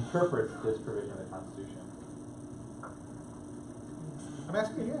interprets this provision of the Constitution? I'm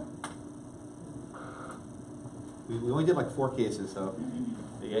asking you, yeah. We only did like 4 cases, so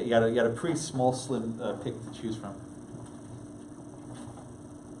you got a pretty small, slim pick to choose from.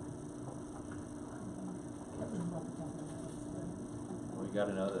 Well, you got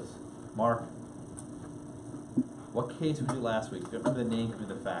to know this. Mark, what case did we do last week? Don't remember the names, give me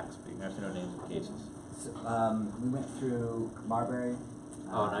the facts, but you have to know names of cases. So, we went through Marbury,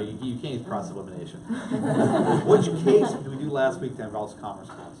 Oh, no, you can't use process elimination. Which case did we do last week that involves commerce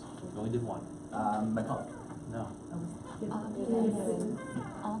clause? We only did one. McCullough. No.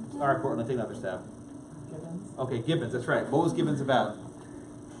 All right, Courtland, take another stab. Okay, Gibbons, that's right. What was Gibbons about?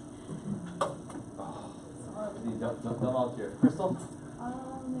 Don't volunteer. Crystal? It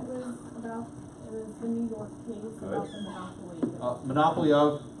was the New York case Good. about the monopoly. Monopoly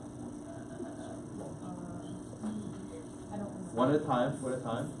of? I don't remember. One at a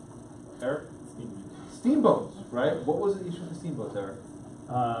time. Eric? Steamboats, right? What was the issue with the steamboats, Eric?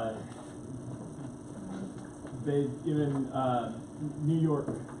 They'd given, New York,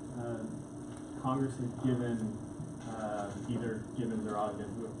 Congress had given, either Gibbons or Ogden,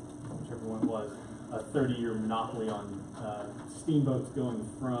 whichever one it was, a 30-year monopoly on steamboats going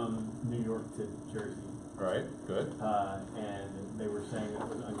from New York to Jersey. All right, good. And they were saying that it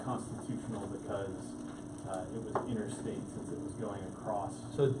was unconstitutional because it was interstate since it was going across.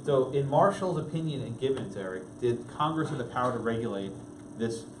 So in Marshall's opinion and Gibbons, Eric, did Congress have the power to regulate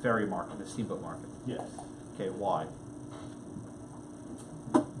this ferry market, the steamboat market? Yes. Okay, why?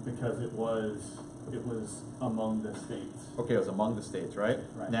 Because it was among the states. Okay, it was among the states, right?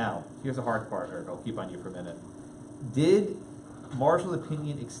 Right. Now, here's the hard part, Eric. I'll keep on you for a minute. Did Marshall's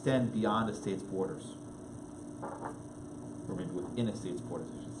opinion extend beyond a state's borders? Or maybe within a state's borders,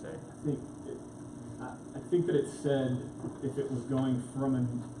 I should say. I think that it said if it was going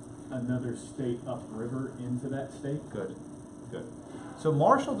from another state upriver into that state. Good, good. So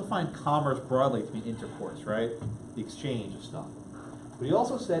Marshall defined commerce broadly to mean intercourse, right? The exchange of stuff. But he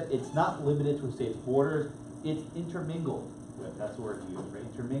also said it's not limited to a state's borders, it's intermingled with. That's the word he used, right?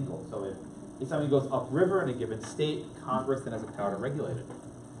 Intermingled. So if something goes upriver in a given state, Congress then has the power to regulate it.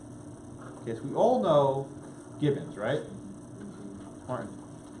 Okay, so we all know Gibbons, right? Martin.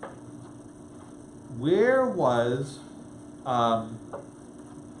 Where was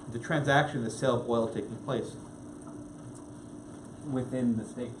the transaction, the sale of oil taking place? Within the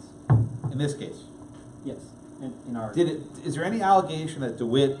states. In this case? Yes. In our. Is there any allegation that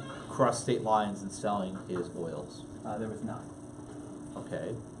DeWitt crossed state lines in selling his oils? There was not.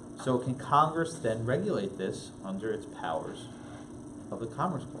 Okay. So can Congress then regulate this under its powers of the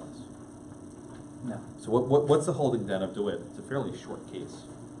Commerce Clause? No. So what's the holding then of DeWitt? It's a fairly short case.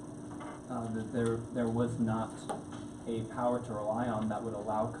 There was not a power to rely on that would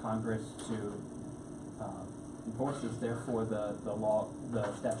allow Congress to enforce this. Therefore, the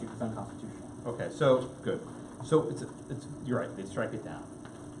statute is unconstitutional. Okay, so good. So it's you're right. They strike it down.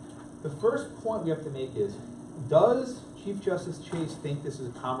 The first point we have to make is: does Chief Justice Chase think this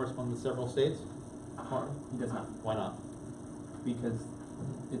is a commerce among the several states? Martin? He does not. Why not? Because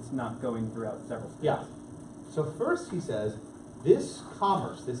it's not going throughout several states. Yeah. So first he says this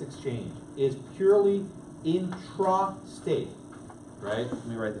commerce, this exchange, is purely intra-state. Right? Let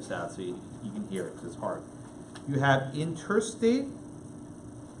me write this out so you can hear it because it's hard. You have interstate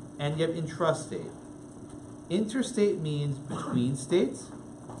and you have intrastate. Interstate means between states.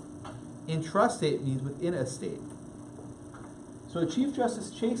 Intrastate means within a state. So Chief Justice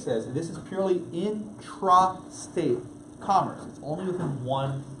Chase says this is purely intrastate commerce. It's only within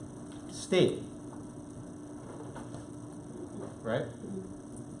one state. Right?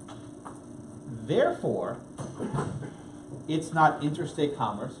 Therefore, it's not interstate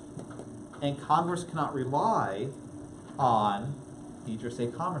commerce, and Congress cannot rely on the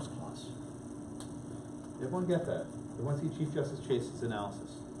Interstate Commerce Clause. Everyone get that? Everyone see Chief Justice Chase's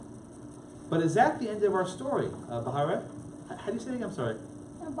analysis? But is that the end of our story, Bahara? How do you say it again? I'm sorry.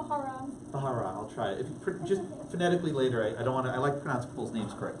 Bahara. Bahara. I'll try it. If you just phonetically later. I don't want to. I like to pronounce people's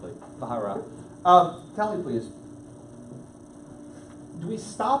names correctly. Bahara. Tell me, please. Do we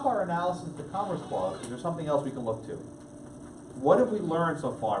stop our analysis of the Commerce Clause? Is there something else we can look to? What have we learned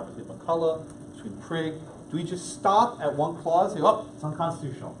so far between McCullough, between Prigg? Do we just stop at one clause and say, oh, it's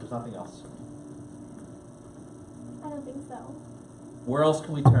unconstitutional, there's nothing else? I don't think so. Where else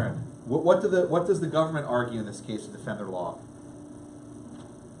can we turn? What does the government argue in this case to defend their law?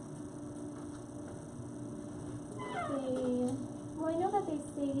 I know that they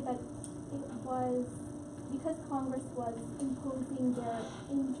say that it was because Congress was imposing their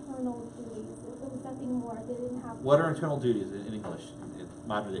internal duties. There was nothing more. They didn't have. What are internal duties in English, in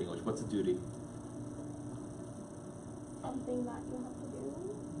modern day English? What's a duty? Something that you have to do,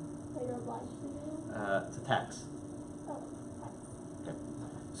 that you're obliged to do. It's a tax. Oh, tax. Okay.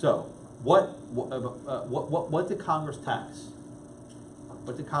 So, what did Congress tax?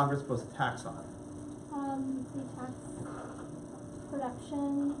 What did Congress impose a tax on? They tax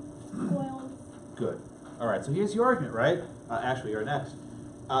production, oils. Good. All right, so here's the argument, right? Ashley, you're next.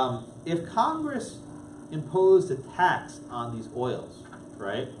 If Congress imposed a tax on these oils,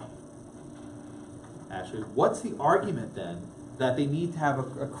 right? Actually, what's the argument then that they need to have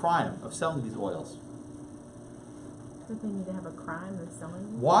a crime of selling these oils? That they need to have a crime of selling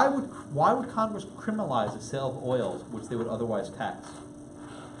them? Why would Congress criminalize the sale of oils which they would otherwise tax?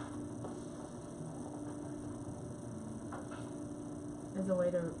 As a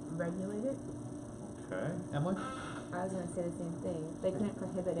way to regulate it? Okay, Emily? I was gonna say the same thing. They couldn't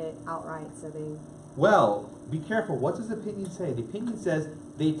prohibit it outright, so they. Well, be careful. What does the opinion say? The opinion says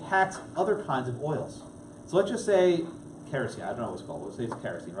they tax other kinds of oils. So let's just say kerosene. I don't know what it's called. Let's say it's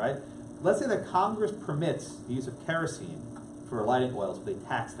kerosene, right? Let's say that Congress permits the use of kerosene for lighting oils, but they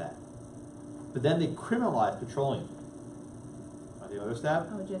tax that. But then they criminalize petroleum. Want to take another stab?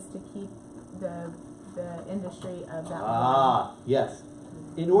 Oh, just to keep the industry of that. Ah, yes.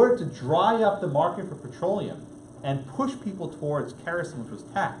 In order to dry up the market for petroleum and push people towards kerosene, which was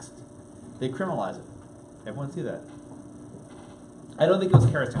taxed, they criminalize it. Everyone see that? I don't think it was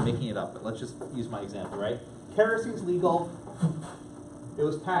kerosene, I'm making it up, but let's just use my example, right? Kerosene's legal, it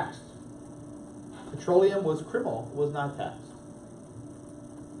was taxed. Petroleum was criminal, was not taxed.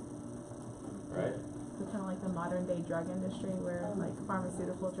 Right? So kind of like the modern day drug industry where like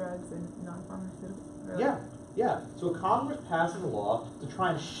pharmaceutical drugs and non-pharmaceutical. Yeah, yeah. So Congress passes a law to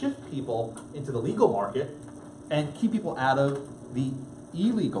try and shift people into the legal market and keep people out of the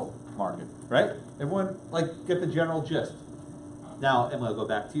illegal market, right? Everyone, like, get the general gist. Now, Emily, I'll go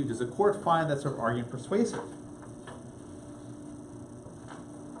back to you. Does the court find that sort of argument persuasive?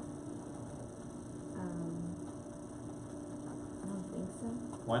 I don't think so.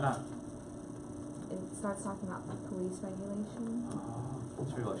 Why not? It starts talking about the police regulation.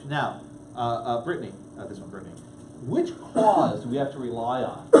 Police regulation. Now, Brittany, this one, Brittany. Which clause do we have to rely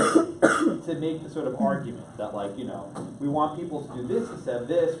on to make the sort of argument that, like, you know, we want people to do this instead of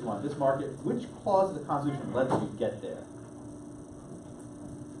this, we want this market? Which clause of the Constitution lets you get there?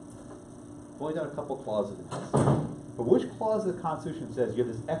 We've only done a couple clauses in this. But which clause of the Constitution says you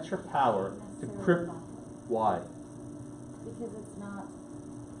have this extra power to Why? Because it's not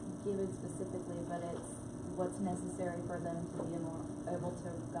given specifically, but it's what's necessary for them to be able to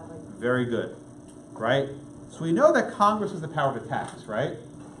govern. Very good. Right? So we know that Congress has the power to tax, right?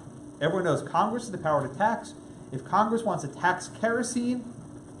 Everyone knows Congress has the power to tax. If Congress wants to tax kerosene,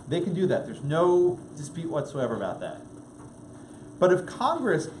 they can do that. There's no dispute whatsoever about that. But if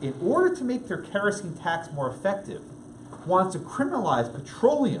Congress, in order to make their kerosene tax more effective, wants to criminalize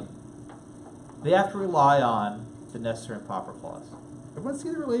petroleum, they have to rely on the necessary and proper clause. Everyone see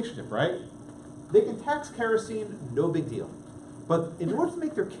the relationship, right? They can tax kerosene, no big deal. But in order to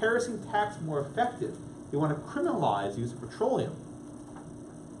make their kerosene tax more effective, they want to criminalize the use of petroleum.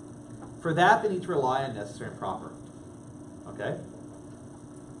 For that, they need to rely on necessary and proper. Okay?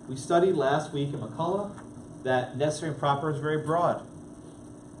 We studied last week in McCullough that necessary and proper is very broad.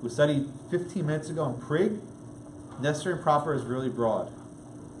 We studied 15 minutes ago in Prigg. Necessary and proper is really broad.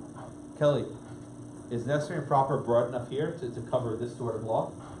 Kelly, is necessary and proper broad enough here to cover this sort of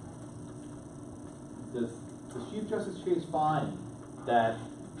law? Does Chief Justice Chase find that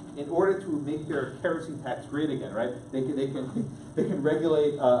in order to make their kerosene tax great again, right? They can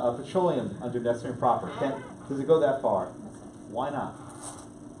regulate petroleum under necessary and proper. Does it go that far? Why not?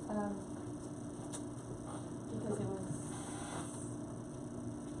 Because it was.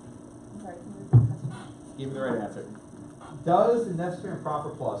 I'm sorry. Can you repeat the question? Give me the right answer. Does the necessary and proper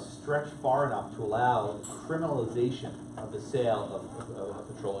clause stretch far enough to allow criminalization of the sale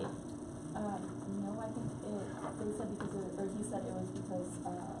of petroleum? No, I think they said because or he said it was because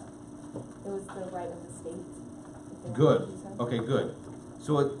it was the right of the state. Good. Okay, good.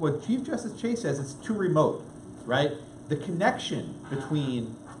 So what Chief Justice Chase says, it's too remote, right? The connection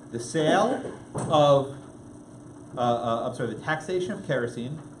between the sale of, the taxation of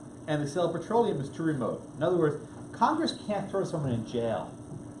kerosene and the sale of petroleum is too remote. In other words, Congress can't throw someone in jail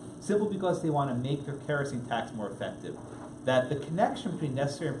simply because they want to make their kerosene tax more effective. That the connection between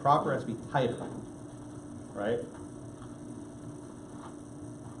necessary and proper has to be tighter, right?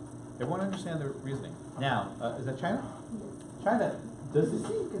 Everyone understand the reasoning? Now, is that China? China, does this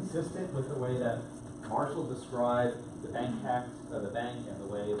seem consistent with the way that Marshall described the bank tax, the bank, and the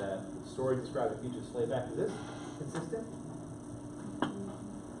way that Story described the Fugitive Slave Act? Is this consistent?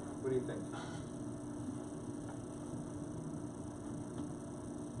 What do you think?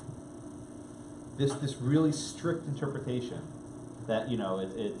 This really strict interpretation that, you know,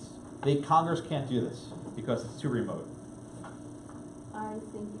 Congress can't do this because it's too remote. I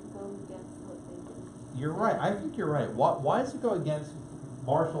think it goes against what they do. You're right. I think you're right. Why does it go against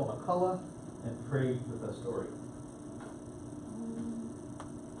Marshall, McCullough, and Prigg with the Story?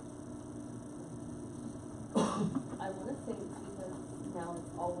 I want to say it's because now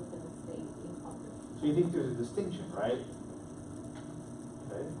all within the state in Congress. So you think there's a distinction, right?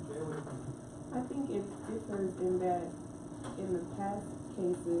 Okay. Jay, what do you think? I think it differs in that in the past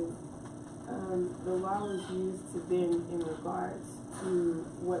cases, the law was used to bend in regards to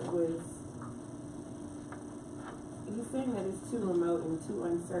what was, he's saying that it's too remote and too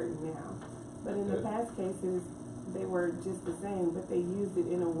uncertain now. But in the past cases, they were just the same, but they used it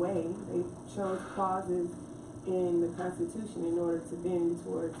in a way, they chose clauses in the Constitution in order to bend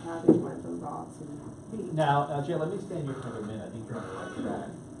towards how they want the law to be. Now, Jay, let me stay in here for another minute. I think you're on the right track.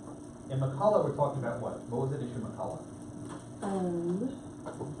 In McCullough, we're talking about what? What was the issue in McCullough?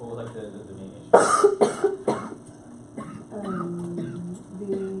 What was like the main issue?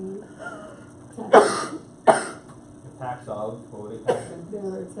 The tax of, what were they taxing? They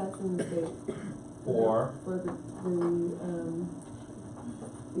were taxing the state. For the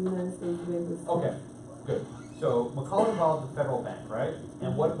United States Bank. Okay, good. So McCullough involved the federal bank, right?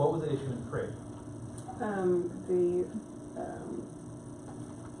 And what was the issue in Craig?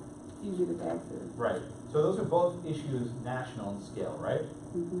 Fugitive access. Right. So those are both issues national in scale, right?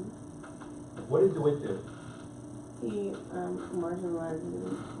 Mm-hmm. What did DeWitt do? He marginalized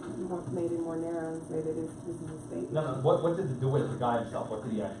it, made it more narrow and said that this is a state. No. What did DeWitt, the guy himself, what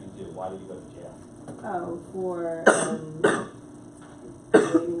did he actually do? Why did he go to jail? Oh, for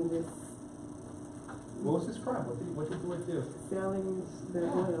creating this. What was his crime? What did DeWitt do? Selling the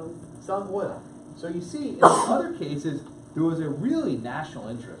oil. Selling oil. So you see, in other cases, there was a really national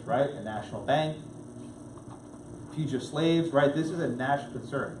interest, right? A national bank, fugitive slaves, right? This is a national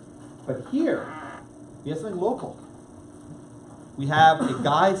concern. But here, we have something local. We have a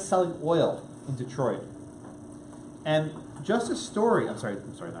guy selling oil in Detroit. And Justice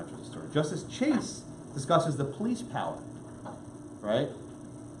Chase discusses the police power, right?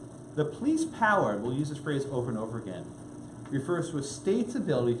 The police power, we'll use this phrase over and over again, refers to a state's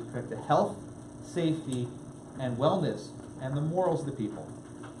ability to protect the health, safety, and wellness and the morals of the people.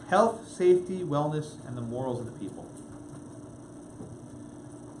 Health, safety, wellness, and the morals of the people.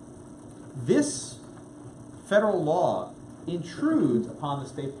 This federal law intrudes upon the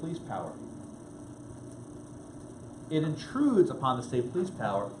state police power. It intrudes upon the state police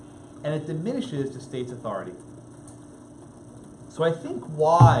power, and it diminishes the state's authority. So I think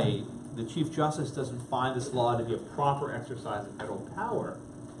why the Chief Justice doesn't find this law to be a proper exercise of federal power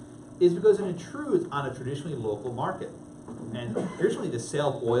is because it intrudes on a traditionally local market. And originally the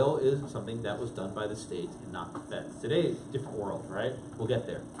sale of oil is something that was done by the state and not the feds. Today it's a different world, right? We'll get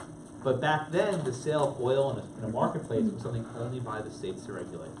there. But back then, the sale of oil in a marketplace was something only by the states to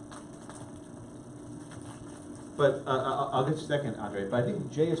regulate. But I'll get you a second, Andre. But I think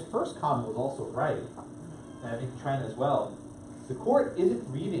Jay's first comment was also right, and I think China as well. The court isn't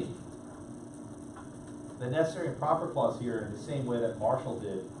reading the necessary and proper clause here in the same way that Marshall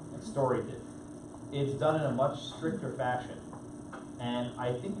did and Story did. It's done in a much stricter fashion. And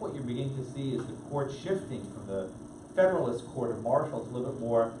I think what you're beginning to see is the court shifting from the Federalist Court of Marshall to a little bit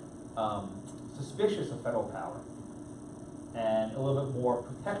more suspicious of federal power and a little bit more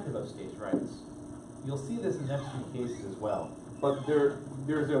protective of states' rights. You'll see this in the next few cases as well. But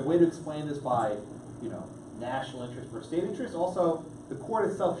there's a way to explain this by, national interest versus state interest. Also, the court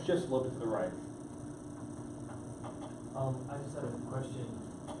itself shifts a little bit to the right. I just had a question.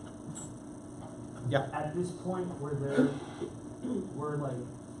 Yeah. At this point, were there,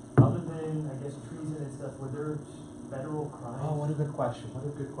 other than, I guess, treason and stuff, were there federal crimes? Oh, what a good question. What a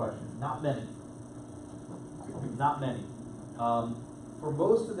good question. Not many. Not many. For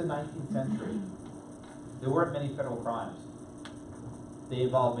most of the 19th century, there weren't many federal crimes. They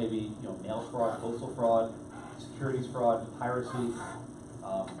involved maybe, mail fraud, postal fraud, securities fraud, piracy.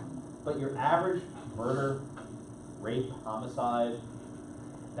 But your average murder, rape, homicide,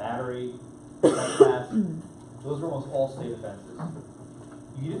 battery, trespass, those were almost all state offenses.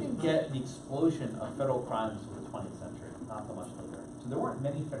 You didn't get the explosion of federal crimes in the 20th century, not so much later. So there weren't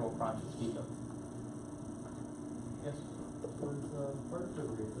many federal crimes to speak of. Yes? Was part of the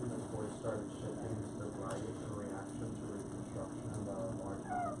reason the court started shifting to the right a reaction to Reconstruction and the large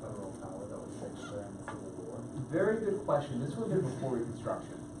amount of federal power that was taken during the Civil War? Very good question. This would have been before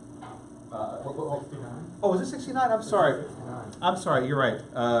Reconstruction. Oh, was it 69? I'm sorry. 69. I'm sorry, you're right.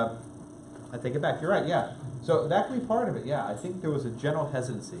 I take it back. You're right, yeah. So that could be part of it, yeah. I think there was a general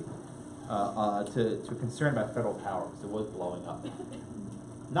hesitancy to concern about federal power because it was blowing up.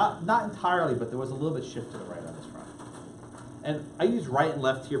 Not entirely, but there was a little bit shift to the right on this front. And I use right and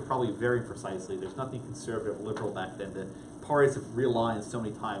left here probably very precisely. There's nothing conservative or liberal back then. The parties have realigned so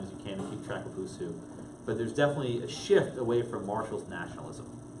many times you can't even keep track of who's who. But there's definitely a shift away from Marshall's nationalism.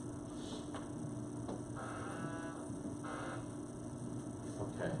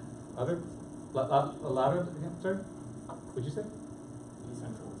 Okay. Other? Louder? Again, sorry? What'd you say?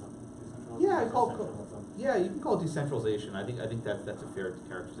 Decentralism. Yeah, yeah, you can call it decentralization. I think that's a fair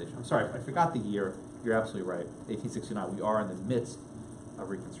characterization. I'm sorry, I forgot the year. You're absolutely right. 1869. We are in the midst of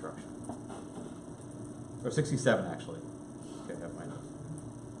Reconstruction. Or 67, actually. Okay, I have my notes.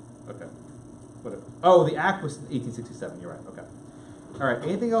 Okay. Whatever. Oh, the act was 1867. You're right. Okay. All right.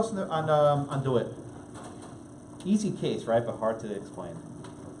 Anything else on DeWitt? Easy case, right? But hard to explain.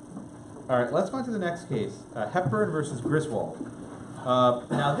 All right. Let's go on to the next case. Hepburn versus Griswold.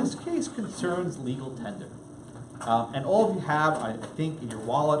 Now, this case concerns legal tender. And all of you have, I think, in your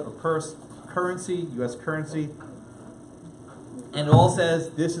wallet or purse, currency, U.S. currency. And it all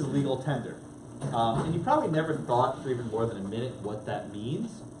says this is legal tender. And you probably never thought for even more than a minute what that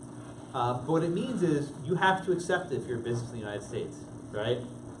means. But what it means is you have to accept it if you're a business in the United States, right?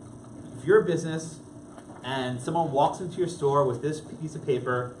 If you're a business and someone walks into your store with this piece of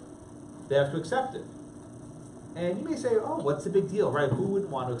paper, they have to accept it. And you may say, oh, what's the big deal, right? Who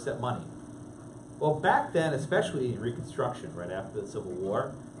wouldn't want to accept money? Well, back then, especially in Reconstruction, right after the Civil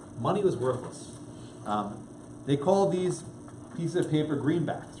War, money was worthless. They called these pieces of paper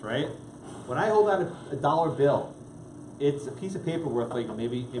greenbacks, right? When I hold out a dollar bill, it's a piece of paper worth like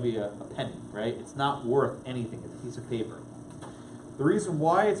maybe a penny, right? It's not worth anything. It's a piece of paper. The reason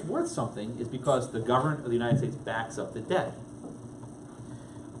why it's worth something is because the government of the United States backs up the debt.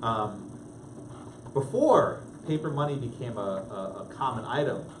 Before paper money became a common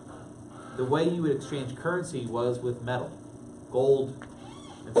item, the way you would exchange currency was with metal, gold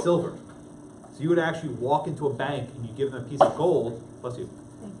and silver. So you would actually walk into a bank and you give them a piece of gold, bless you,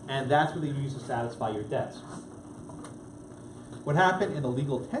 and that's what they use to satisfy your debts. What happened in the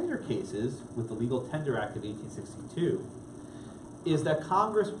legal tender cases with the Legal Tender Act of 1862 is that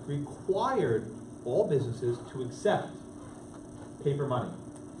Congress required all businesses to accept paper money.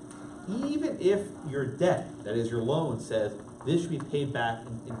 Even if your debt, that is your loan, says this should be paid back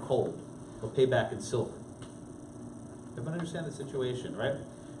in gold or paid back in silver. Everyone understand the situation, right?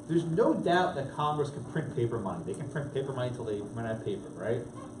 There's no doubt that Congress can print paper money. They can print paper money until they run out of paper, right?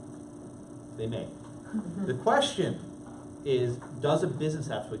 They may. The question is, does a business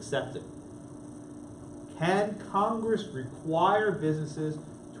have to accept it? Can Congress require businesses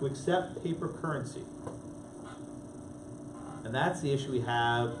to accept paper currency? And that's the issue we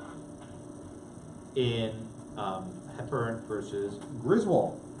have in Hepburn versus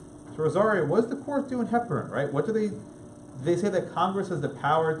Griswold. So Rosario, what does the court do in Hepburn, right? What do they say that Congress has the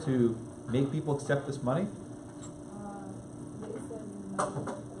power to make people accept this money? They said no,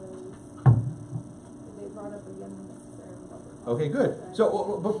 they brought up again the necessary and proper. Okay, good.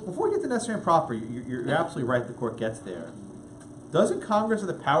 So before we get to necessary and proper, you're absolutely right, the court gets there. Doesn't Congress have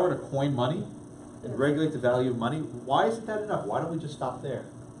the power to coin money and regulate the value of money? Why isn't that enough? Why don't we just stop there?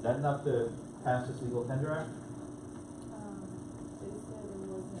 Is that enough to pass this Legal Tender Act? They said it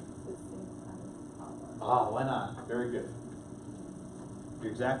wasn't the same kind of power. Ah, why not? Very good.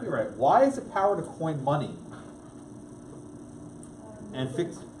 You're exactly right. Why is the power to coin money and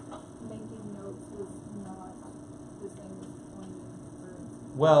fix? Making notes was not the same as coining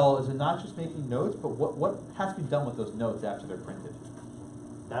currency. Well, is it not just making notes, but what has to be done with those notes after they're printed?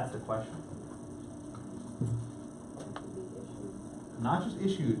 That's the question. Not just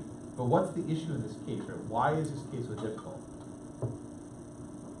issued, but what's the issue in this case? Right? Why is this case so difficult?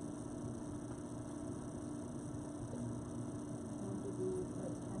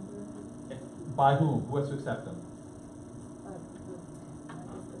 By whom? Who has to accept them?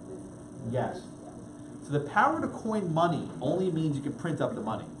 Yes. So the power to coin money only means you can print up the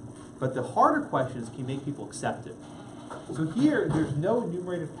money. But the harder question is, can you make people accept it? So here, there's no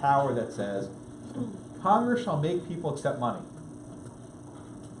enumerated power that says, Congress shall make people accept money.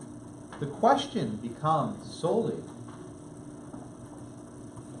 The question becomes solely,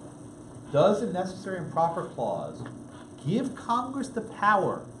 does the necessary and proper clause give Congress the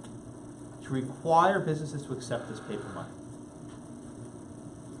power to require businesses to accept this paper money?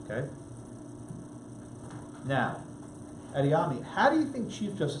 Okay? Now, Adiyami, how do you think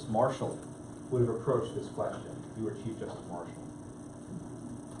Chief Justice Marshall would have approached this question if you were Chief Justice Marshall?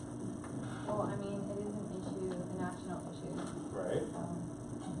 Well, I mean, it is an issue, a national issue. Right.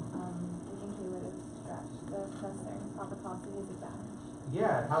 I think he would have scratched the necessary and proper clause to his advantage.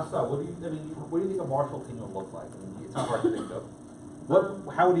 Yeah, how so? What do you think a Marshall opinion would look like? I mean, it's not hard to think of.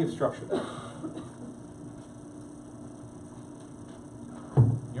 How would he have structured that?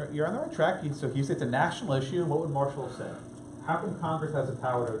 You're on the right track. So he said it's a national issue. What would Marshall have said? How come Congress has the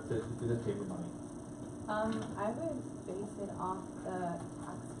power to do this paper money? I would base it off the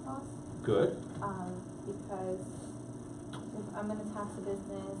tax cost. Good. Because if I'm gonna tax a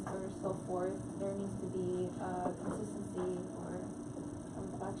business or so forth, there needs to be consistency or a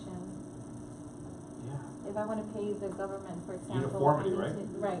reflection. Yeah. If I wanna pay the government, for example. Uniformity, I need right?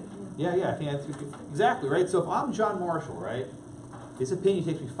 to- Right. Yeah, I think that's exactly right. So if I'm John Marshall, right, this opinion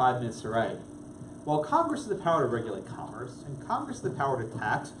takes me 5 minutes to write. Well, Congress has the power to regulate commerce, and Congress has the power to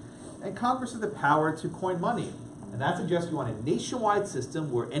tax, and Congress has the power to coin money. And that suggests you want a nationwide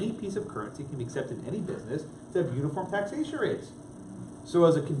system where any piece of currency can be accepted in any business to have uniform taxation rates. So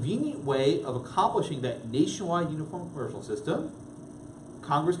as a convenient way of accomplishing that nationwide uniform commercial system,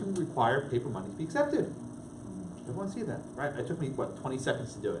 Congress can require paper money to be accepted. Everyone see that, right? It took me, 20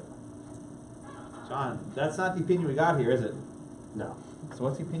 seconds to do it. John, that's not the opinion we got here, is it? No. So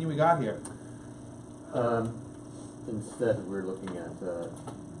what's the opinion we got here? Instead, we're looking at,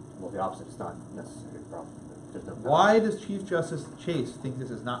 well, the opposite. It's not necessarily proper. There's no Why does Chief Justice Chase think this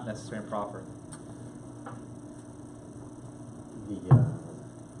is not necessary and proper?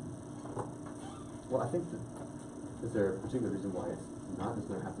 Well, I think that, is there a particular reason why it's not? Does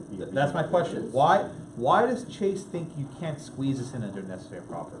there have to be a reason That's my why it question. is? Why does Chase think you can't squeeze this in under necessary and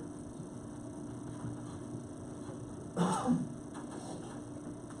proper?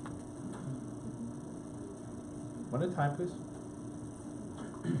 One at a time, please.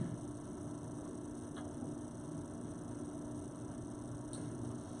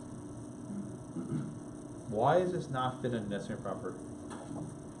 Why is this not fit in necessary and proper?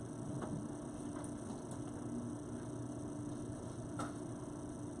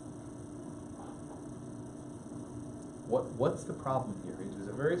 What's the problem here? There's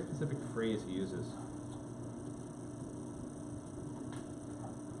a very specific phrase he uses.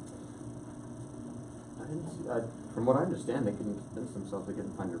 From what I understand, they couldn't convince themselves, they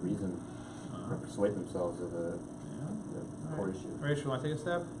couldn't find a reason or persuade themselves of the core issue. Rachel, want to take a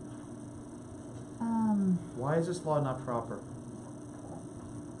step? Why is this law not proper?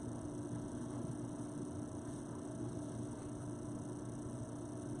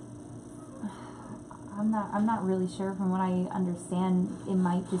 I'm not really sure. From what I understand, it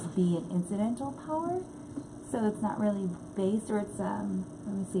might just be an incidental power. So it's not really based, or it's, let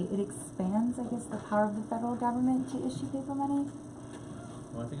me see, it expands, I guess, the power of the federal government to issue paper money.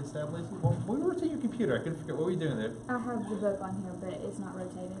 Want to take a stab, Lacey? Well, we rotate your computer. I couldn't forget. What were you doing there? I have the book on here, but it's not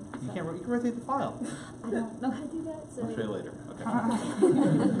rotated. You so. can't. You can rotate the file. I don't know how to do that, so. I'll show you later. Okay.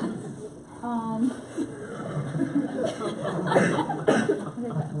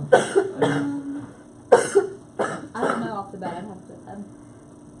 I don't know off the bat. I'd have to.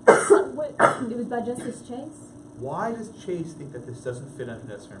 What? It was by Justice Chase. Why does Chase think that this doesn't fit under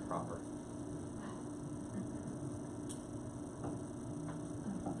necessary and proper?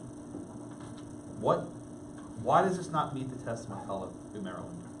 Why does this not meet the test of McCullough in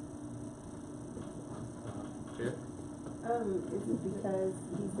Maryland? Chair? Is it because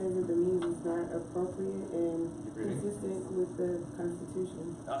he says that the means is not appropriate and consistent with the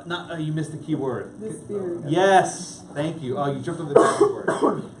Constitution? You missed the key word. The spirit. Yes, thank you. Oh, you jumped over the magic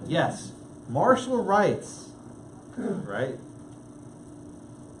word. Yes, Marshall writes, right?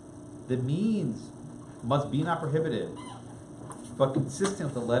 The means must be not prohibited, but consistent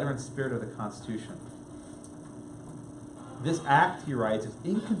with the letter and spirit of the Constitution. This act, he writes, is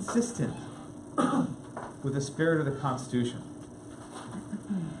inconsistent with the spirit of the Constitution.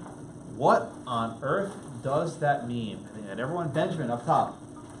 What on earth does that mean? And everyone, Benjamin, up top.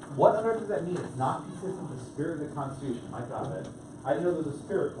 What on earth does that mean? It's not consistent with the spirit of the Constitution. My God, I didn't know there was a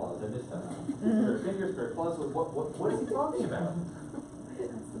spirit clause. I missed that. Spirit clause. What is he talking about?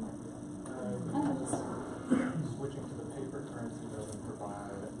 Switching to the paper currency doesn't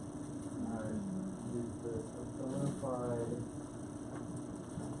provide the bona fide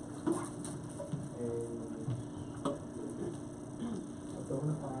a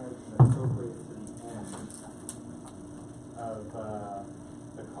bona fide and appropriate to the end of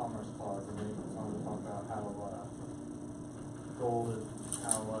the Commerce Clause, and then it goes on to talk about how gold is,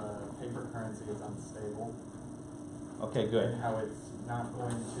 how paper currency is unstable. Okay, good. And how it's not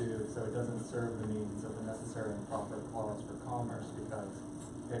going to, so it doesn't serve the needs of the necessary and proper clause for commerce because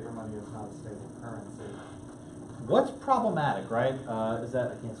paper money is not a stable currency. What's problematic, right? Is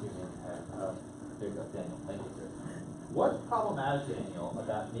that, I can't see your name. There you go, Daniel. Thank you, sir. What's problematic, Daniel,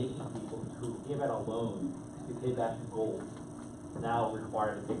 about making people who give out a loan to pay back in gold now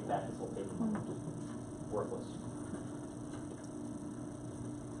required to take back this whole paper money? Worthless.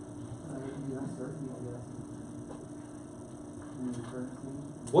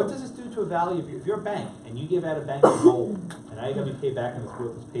 What does this do to a value? If you're a bank and you give out a bank of gold and now you got to be paid back in this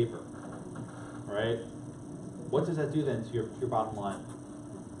worthless paper, right? What does that do then to your bottom line?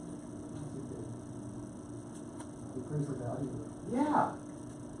 Where's the value? Yeah.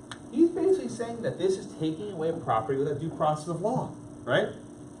 He's basically saying that this is taking away property without due process of law, right?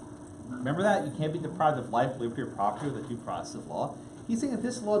 Remember that? You can't be deprived of life, liberty, or property without due process of law. He's saying that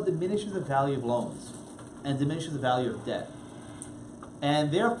this law diminishes the value of loans and diminishes the value of debt.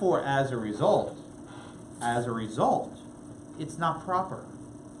 And therefore, as a result, it's not proper.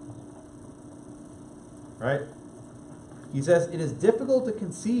 Right? He says, it is difficult to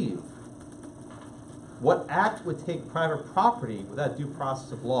conceive what act would take private property without due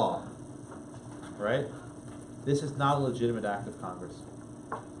process of law. Right? This is not a legitimate act of Congress.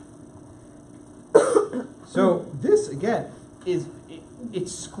 So this, again, it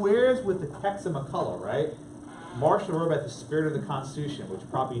squares with the text of McCullough, right? Marshall wrote about the spirit of the Constitution, which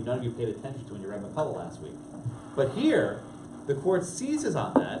probably none of you paid attention to when you read McCullough last week. But here, the court seizes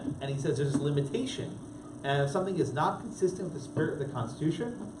on that, and he says there's a limitation. And if something is not consistent with the spirit of the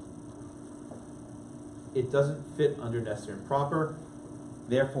Constitution, it doesn't fit under necessary and proper,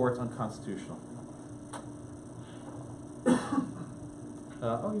 therefore it's unconstitutional.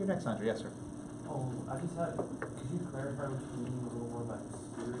 You're next, Andre. Yes, sir. Oh, I just had, could you clarify what you mean a little more about the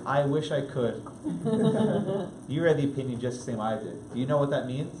spirit? I wish I could. You read the opinion just the same I did. Do you know what that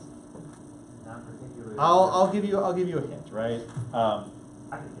means? Not particularly. I'll give you a hint, right? I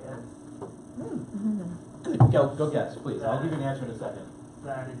can guess. Good. Go guess, please. I'll give you an answer in a second.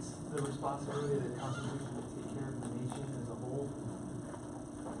 That it's the responsibility of the Constitution to take care of the nation as a whole.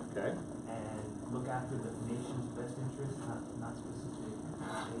 Okay. And look after the nation's best interests, not specific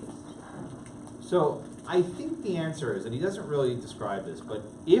states. So I think the answer is, and he doesn't really describe this, but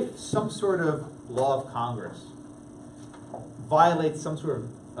if some sort of law of Congress violates some sort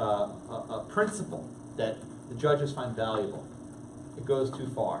of a principle that the judges find valuable, it goes too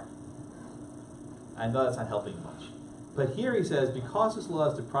far. I know that's not helping much. But here he says, because this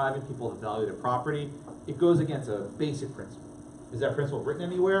law is depriving people of the value of their property, it goes against a basic principle. Is that principle written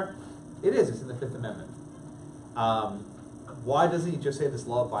anywhere? It is. It's in the Fifth Amendment. Why doesn't he just say this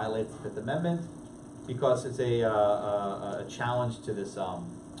law violates the Fifth Amendment? Because it's a challenge to this,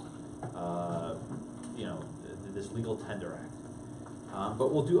 this legal tender act.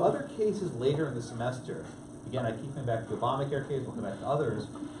 But we'll do other cases later in the semester. Again, I keep coming back to the Obamacare case. We'll come back to others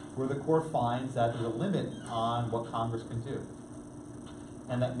where the court finds that there's a limit on what Congress can do,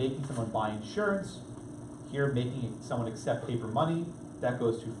 and that making someone buy insurance, here making someone accept paper money, that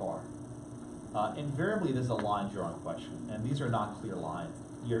goes too far. Invariably, there's a line drawn question, and these are not clear lines.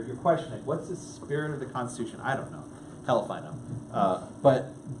 Your question, like, what's the spirit of the Constitution? I don't know. Hell if I know. But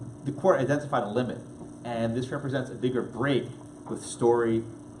the court identified a limit, and this represents a bigger break with Story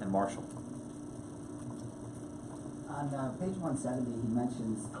and Marshall. On page 170, he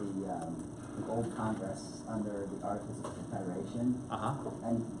mentions the old Congress under the Articles of Confederation.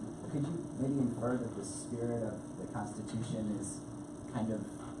 And could you maybe infer that the spirit of the Constitution is kind of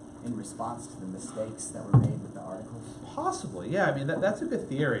in response to the mistakes that were made with the Articles? Possibly, yeah. I mean, that's a good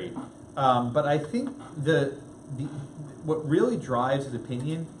theory. But I think what really drives his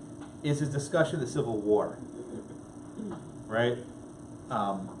opinion is his discussion of the Civil War. Right?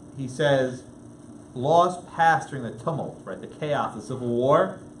 He says, laws passed during the tumult, right, the chaos of the Civil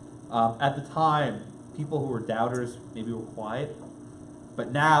War. At the time, people who were doubters maybe were quiet.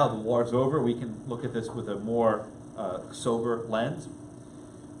 But now the war's over, we can look at this with a more sober lens.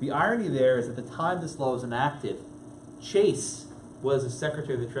 The irony there is at the time this law was enacted, Chase was the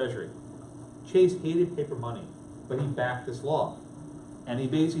Secretary of the Treasury. Chase hated paper money, but he backed this law. And he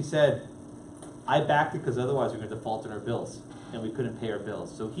basically said, I backed it because otherwise we're going to default on our bills, and we couldn't pay our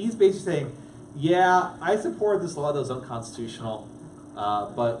bills. So he's basically saying, yeah, I supported this law that was unconstitutional,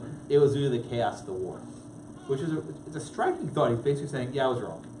 but it was due to the chaos of the war. Which is it's a striking thought. He's basically saying, yeah, I was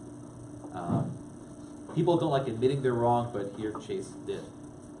wrong. People don't like admitting they're wrong, but here Chase did.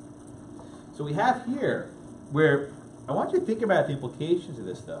 So we have here where I want you to think about the implications of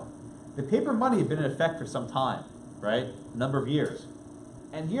this, though. The paper money had been in effect for some time, right? A number of years.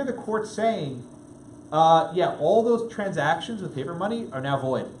 And here the court's saying, yeah, all those transactions with paper money are now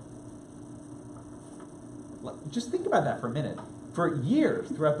void. Just think about that for a minute. For years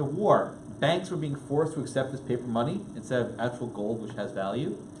throughout the war, banks were being forced to accept this paper money instead of actual gold, which has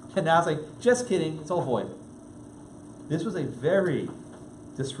value. And now it's like, just kidding, it's all void. This was a very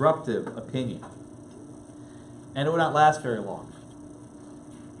disruptive opinion. And it would not last very long.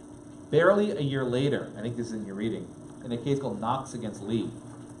 Barely a year later, I think this is in your reading, in a case called Knox against Lee,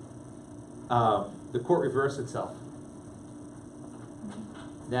 the court reversed itself.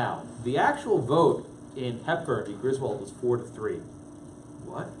 Now, the actual vote in Hepburn v. Griswold was 4-3.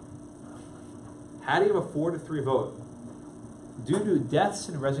 What? How do you have a 4-3 vote? Due to deaths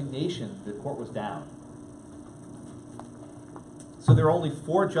and resignations, the court was down. So there are only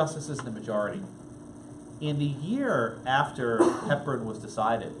 4 justices in the majority. In the year after Hepburn was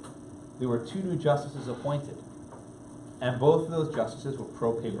decided, there were 2 new justices appointed. And both of those justices were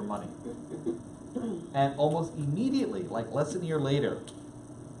pro-paper money. And almost immediately, like less than a year later,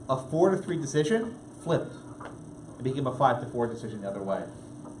 a 4-3 decision flipped. It became a 5-4 decision the other way.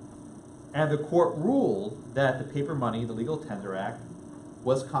 And the court ruled that the paper money, the Legal Tender Act,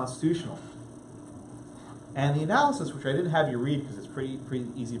 was constitutional. And the analysis, which I didn't have you read because it's pretty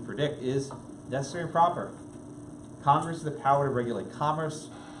easy to predict, is necessary and proper. Congress has the power to regulate commerce,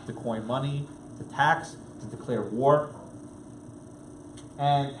 to coin money, to tax, to declare war.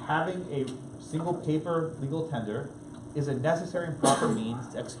 And having a single paper legal tender is a necessary and proper means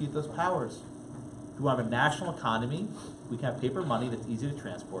to execute those powers. If we want to have a national economy, we can have paper money that's easy to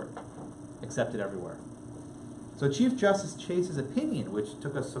transport, accepted everywhere. So Chief Justice Chase's opinion, which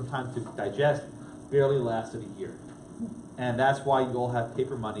took us some time to digest, barely lasted a year. And that's why you all have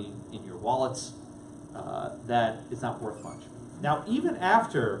paper money in your wallets that is not worth much. Now, even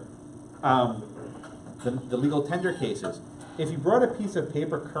after the legal tender cases, if you brought a piece of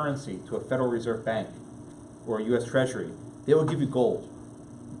paper currency to a Federal Reserve Bank or a U.S. Treasury, they would give you gold.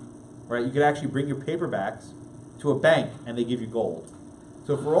 Right? You could actually bring your paperbacks to a bank and they give you gold.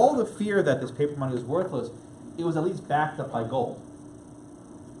 So for all the fear that this paper money was worthless, it was at least backed up by gold.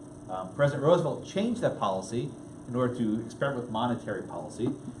 President Roosevelt changed that policy in order to experiment with monetary policy,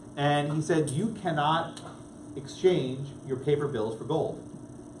 and he said you cannot exchange your paper bills for gold.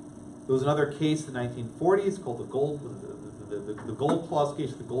 There was another case in the 1940s called the gold clause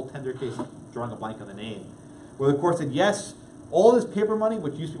case, the gold tender case, drawing a blank on the name, where the court said, yes, all this paper money,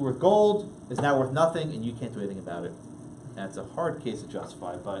 which used to be worth gold, is now worth nothing, and you can't do anything about it. And it's a hard case to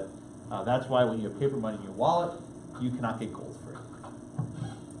justify, but that's why when you have paper money in your wallet, you cannot get gold for it.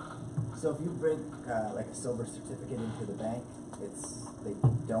 So if you bring like a silver certificate into the bank,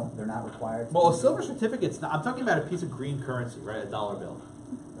 they're not required to. Well, a silver certificate's not, I'm talking about a piece of green currency, right, a dollar bill.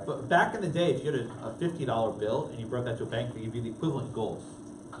 Right. But back in the day, if you had a $50 bill and you brought that to a bank, they give you the equivalent of gold.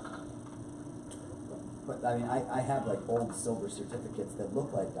 But I mean, I have like old silver certificates that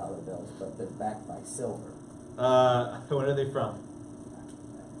look like dollar bills, but they're backed by silver. When are they from?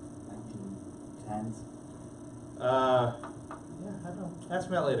 1910s. Yeah, I don't know. Ask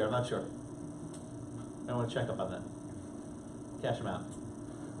me that later. I'm not sure. I want to check up on that. Cash them out.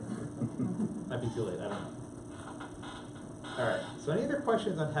 Might be too late. I don't know. All right. So any other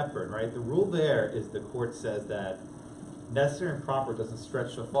questions on Hepburn? Right. The rule there is the court says that necessary and proper doesn't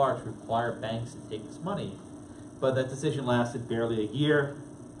stretch so far to require banks to take this money, but that decision lasted barely a year.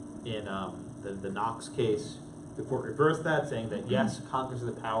 In the Knox case, the court reversed that, saying that yes, Congress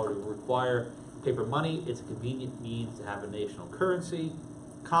has the power to require paper money. It's a convenient means to have a national currency,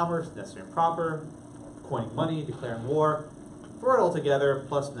 commerce, necessary and proper, coining money, declaring war. Throw it all together,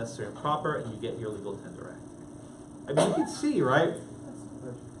 plus necessary and proper, and you get your Legal Tender Act. I mean, you can see, right?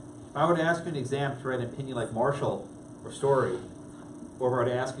 If I were to ask you an exam to write an opinion like Marshall or Story, or if I were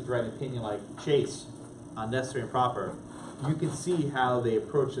to ask you to write an opinion like Chase on necessary and proper, you can see how they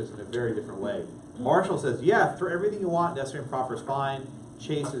approach this in a very different way. Marshall says, yeah, throw everything you want, necessary and proper is fine.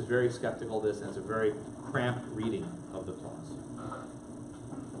 Chase is very skeptical of this, and it's a very cramped reading of the clause.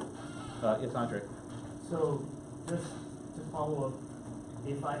 Yes, Andre? So, just to follow up,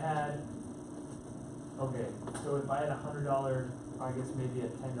 if I had a $100, I guess maybe a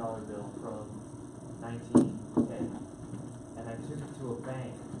 $10 bill from 1910, and I took it to a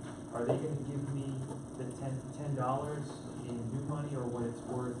bank, are they going to give me the $10 in new money, or what it's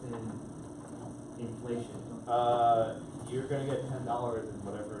worth in inflation? You're going to get $10 in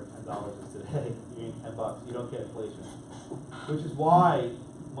whatever $10 is today. You get $10. You don't get inflation. Which is why,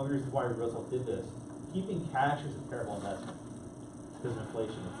 one of the reasons why Roosevelt did this, keeping cash is a terrible investment because of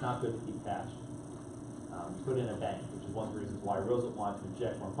inflation. It's not good to keep cash. You put it in a bank, which is one of the reasons why Roosevelt wanted to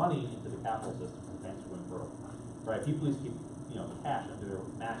inject more money into the capital system because banks were going broke. Right? People used to keep cash under their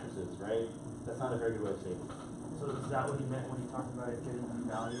mattresses, right? That's not a very good way of saving. So is that what he meant when he talked about it getting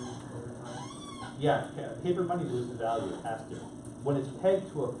value over time? Yeah, paper money loses value. It has to. When it's pegged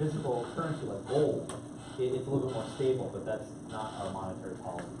to a physical currency like gold, it's a little bit more stable, but that's not our monetary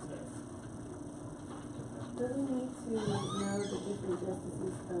policy today. Do we need to know the different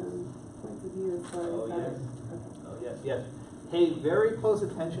justices' points of view as far as that? Oh, yes, yes. Pay very close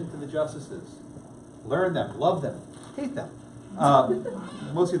attention to the justices. Learn them, love them, hate them.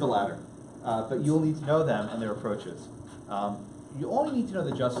 Mostly the latter. But you'll need to know them and their approaches. You only need to know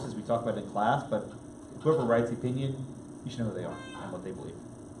the justices we talk about in class, but whoever writes the opinion, you should know who they are and what they believe.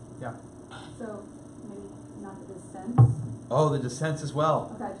 Yeah? So, maybe not the dissents? Oh, the dissents as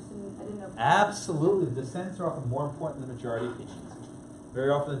well. Okay, I didn't know. Absolutely. The dissents are often more important than the majority opinions. Very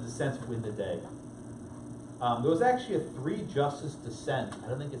often the dissents win the day. There was actually a 3-justice dissent. I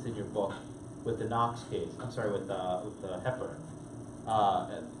don't think it's in your book, with the Knox case. I'm sorry, with Hepburn.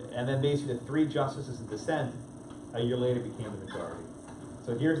 And then basically the 3 justices in dissent a year later became the majority.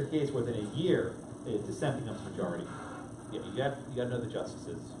 So here's a case within a year, dissent becomes majority. Yeah, you got to know the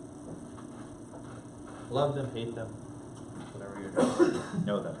justices. Love them, hate them, whatever you're doing.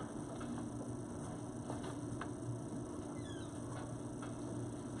 Know them.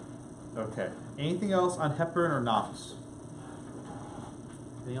 Okay. Anything else on Hepburn or Knox?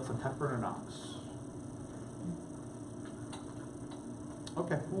 Anything else on Hepburn or Knox?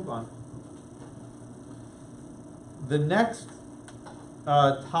 Okay, move on. The next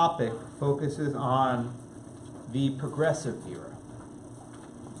topic focuses on the progressive era.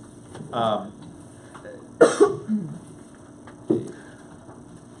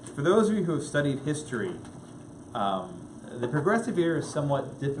 For those of you who have studied history, the progressive era is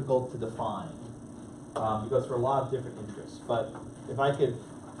somewhat difficult to define because there are a lot of different interests. But if I could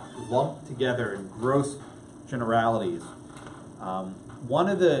lump together in gross generalities, one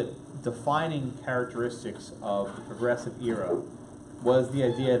of the defining characteristics of the progressive era was the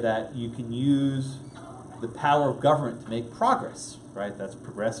idea that you can use the power of government to make progress, right? That's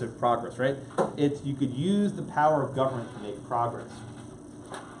progressive progress, right? You could use the power of government to make progress.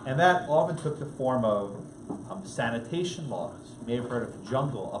 And that often took the form of sanitation laws. You may have heard of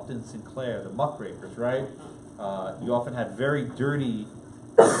Jungle, Upton Sinclair, the muckrakers, right? You often had very dirty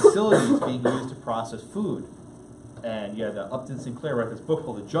facilities being used to process food. And you had Upton Sinclair write this book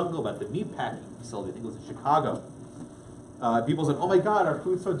called The Jungle about the meatpacking facility. I think it was in Chicago. People said, oh my God, our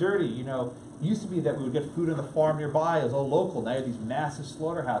food's so dirty. You know, it used to be that we would get food on the farm nearby. It was all local. Now you have these massive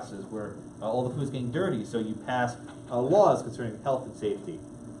slaughterhouses where all the food's getting dirty. So you pass laws concerning health and safety.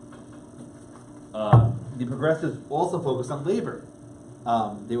 The progressives also focused on labor.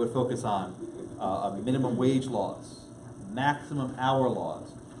 They would focus on minimum wage laws, maximum hour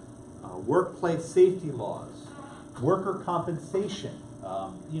laws, workplace safety laws, worker compensation,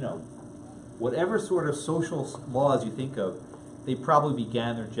 whatever sort of social laws you think of, they probably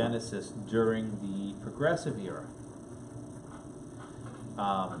began their genesis during the progressive era.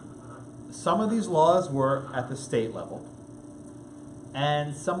 Some of these laws were at the state level,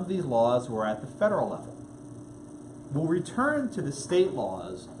 and some of these laws were at the federal level. We'll return to the state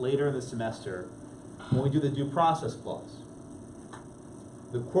laws later in the semester when we do the due process clause.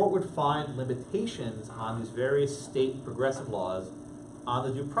 The court would find limitations on these various state progressive laws on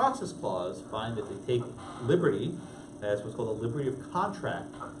the due process clause, find that they take liberty, that's what's called the liberty of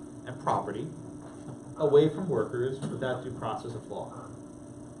contract and property, away from workers without due process of law.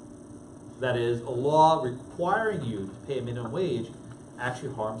 That is, a law requiring you to pay a minimum wage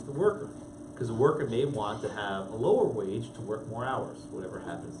actually harms the worker, because the worker may want to have a lower wage to work more hours, whatever it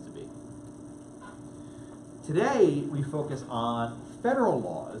happens to be. Today, we focus on federal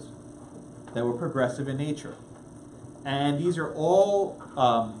laws that were progressive in nature. And these are all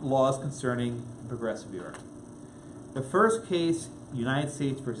laws concerning the progressive era. The first case, United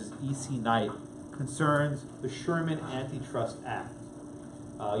States versus E.C. Knight, concerns the Sherman Antitrust Act.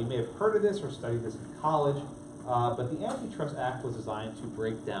 You may have heard of this or studied this in college, but the Antitrust Act was designed to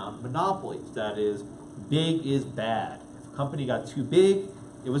break down monopolies. That is, big is bad. If a company got too big,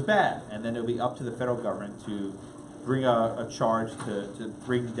 it was bad, and then it would be up to the federal government to bring a charge to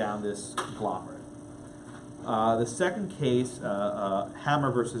bring down this conglomerate. The second case,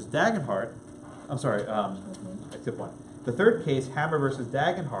 Hammer versus Dagenhart, except one. The third case, Hammer versus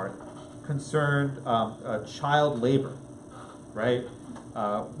Dagenhart, concerned child labor, right?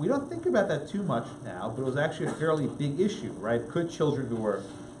 We don't think about that too much now, but it was actually a fairly big issue, right? Could children who were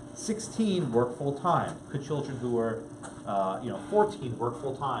 16 work full time? Could children who were 14 work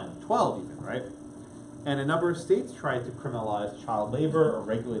full time? 12 even, right? And a number of states tried to criminalize child labor or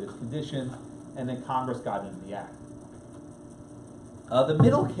regulate its conditions, and then Congress got into the act. The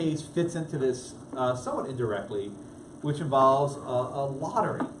middle case fits into this somewhat indirectly, which involves a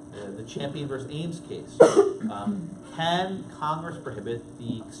lottery, the Champion versus Ames case. Can Congress prohibit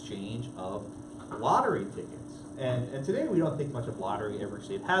the exchange of lottery tickets? And today we don't think much of lottery. Every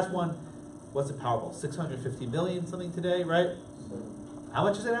state has one. What's the Powerball? 650 million something today, right? How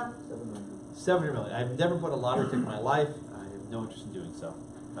much is it now? 700 million. I've never bought a lottery ticket in my life. I have no interest in doing so.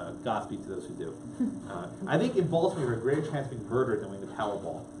 Godspeed to those who do. I think in Baltimore we have a greater chance of being murdered than winning the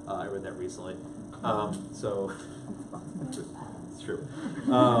Powerball. I read that recently. So it's true.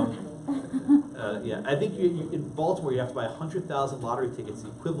 Yeah, I think in Baltimore you have to buy 100,000 lottery tickets, the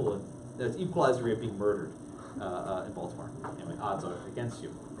equivalent. That's equalizer rate of being murdered in Baltimore. Anyway, odds are against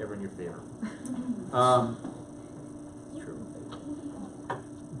you, ever in your favor. It's true.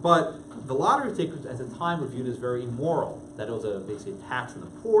 But the lottery tickets at the time were viewed as very immoral, that it was basically a tax on the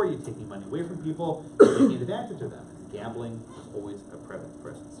poor, you're taking money away from people, you're taking advantage of them. And gambling was always a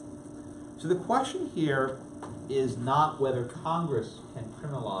presence. So the question here is not whether Congress can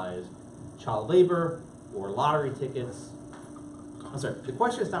criminalize child labor or lottery tickets. I'm sorry, the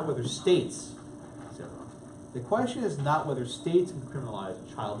question is not whether states, the question is not whether states can criminalize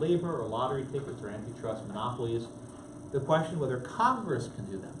child labor or lottery tickets or antitrust monopolies. The question is whether Congress can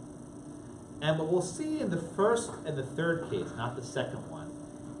do them. And what we'll see in the first and the third case, not the second one,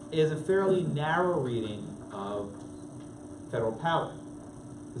 is a fairly narrow reading of federal power.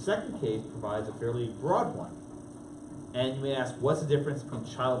 The second case provides a fairly broad one. And you may ask, what's the difference between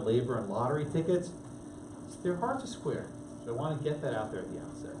child labor and lottery tickets? They're hard to square. So I want to get that out there at the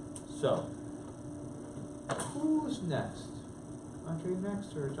outset. So, who's next? Andre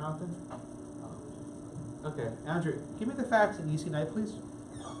next or Jonathan? Okay, Andrew, give me the facts in EC Knight, please.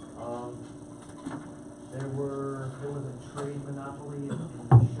 There was a trade monopoly in the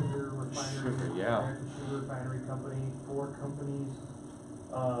sugar refinery. American Sugar Refinery Company. 4 companies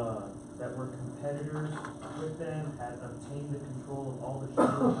that were competitors with them had obtained the control of all the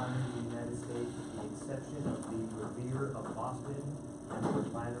sugar refineries in the United States, with the exception of the Revere of Boston and the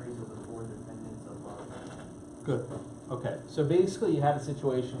refineries of the 4 dependents of Boston. Good. Okay. So basically, you had a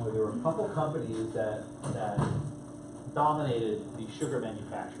situation where there were a couple companies that dominated the sugar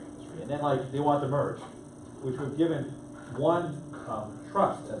manufacturing industry, and then they wanted to merge, which would have given one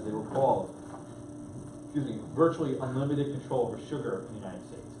trust, as they were called, virtually unlimited control over sugar in the United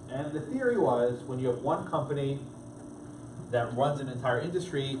States. And the theory was, when you have one company that runs an entire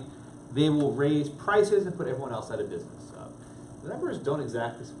industry, they will raise prices and put everyone else out of business. The numbers don't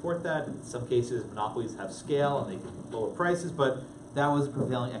exactly support that. In some cases, monopolies have scale and they can lower prices, but that was the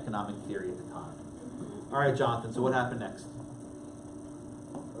prevailing economic theory at the time. All right, Jonathan, so what happened next?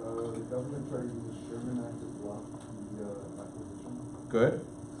 The government tried to use the Sherman Act to block the acquisition. Good.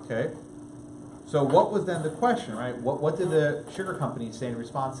 Okay. So what was then the question, right? What did the sugar companies say in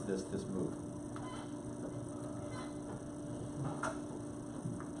response to this move?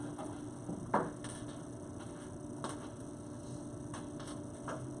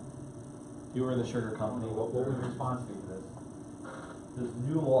 You were the sugar company. What was the response to this? This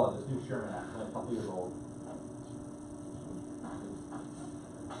new law, this new Sherman Act, only a couple years old.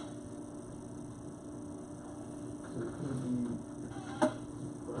 So it could be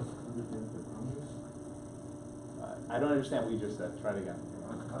pressed under the benefit of Congress? I don't understand what you just said. Try it again.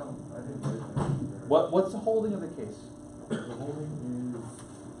 I didn't write that. What's the holding of the case? The holding is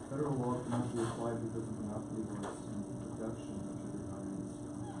federal law cannot be applied because of monopoly rights and production of sugar refineries.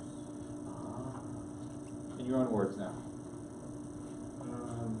 In your own words now.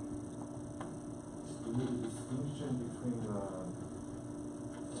 You need a distinction between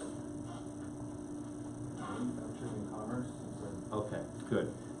manufacturing and commerce. Okay,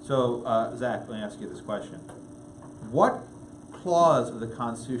 good. So, Zach, let me ask you this question. What clause of the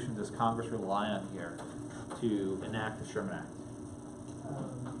Constitution does Congress rely on here to enact the Sherman Act?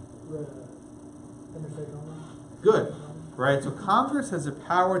 Interstate commerce. Good, right? So Congress has the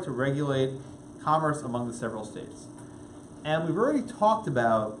power to regulate commerce among the several states. And we've already talked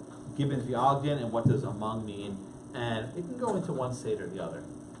about Gibbons v. Ogden and what does among mean, and it can go into one state or the other.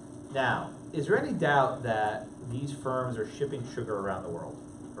 Now, is there any doubt that these firms are shipping sugar around the world,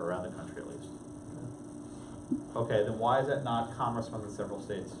 or around the country at least? Okay, then why is that not commerce among the several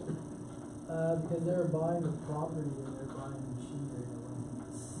states? Because they're buying the property and they're buying the machinery and they're looking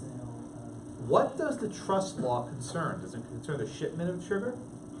to sell. What does the trust law concern? Does it concern the shipment of sugar?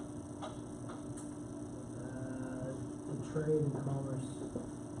 The trade and commerce.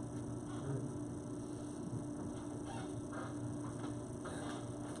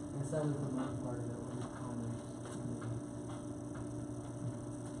 I guess that was the main part of it, was commerce.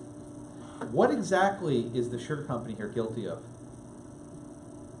 What exactly is the sugar company here guilty of?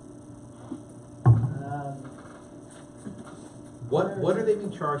 What are they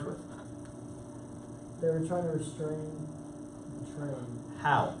being charged with? They were trying to restrain the trade.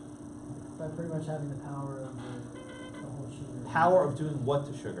 How? By pretty much having the power of the whole sugar. Power of doing what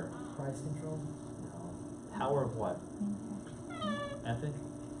to sugar? Price control. No. Power of what? Anthony?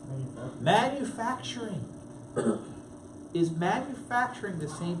 Manufacturing. Is manufacturing the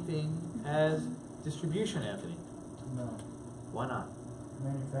same thing as distribution, Anthony? No. Why not?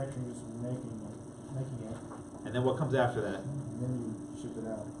 Manufacturing is making it. And then what comes after that? And then you ship it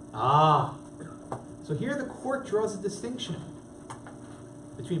out. Ah. So here the court draws a distinction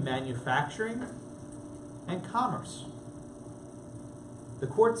between manufacturing and commerce. The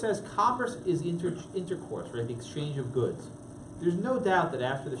court says commerce is intercourse, right? The exchange of goods. there's no doubt that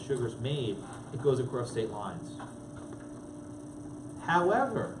after the sugar's made, it goes across state lines.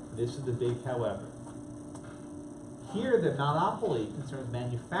 However, this is the big however. Here, the monopoly concerns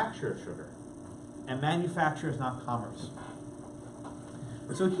manufacture of sugar, and manufacture is not commerce.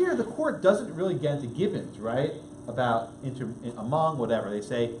 So here, the court doesn't really get into givens, right, about among whatever. They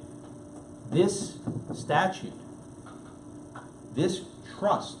say, this statute, this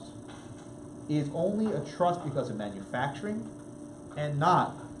trust, is only a trust because of manufacturing and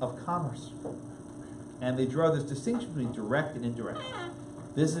not of commerce. And they draw this distinction between direct and indirect.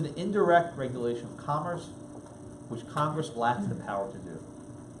 This is an indirect regulation of commerce, which Congress lacks the power to do.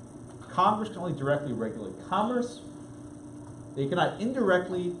 Congress can only directly regulate commerce. They cannot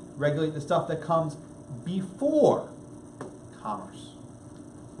indirectly regulate the stuff that comes before commerce.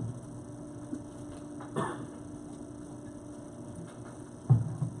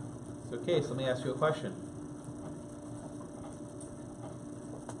 Okay, so let me ask you a question.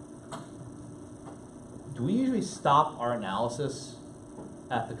 Do we usually stop our analysis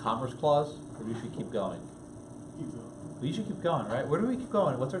at the Commerce Clause, or do we usually keep going? Keep going. We usually keep going, right? Where do we keep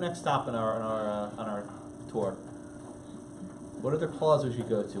going? What's our next stop on our tour? What other clauses we should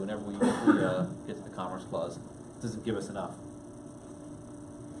go to whenever we get to the Commerce Clause? It doesn't give us enough.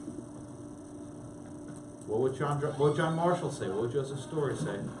 What would John Marshall say? What would Joseph Story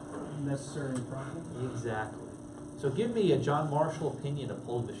say? Necessary and proper. Exactly. So give me a John Marshall opinion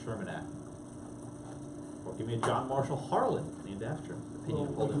upholding the Sherman Act. Or give me a John Marshall Harlan, named after him, opinion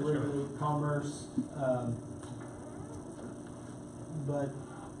upholding the Sherman Act. Commerce, but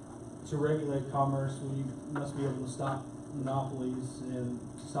to regulate commerce, we must be able to stop monopolies and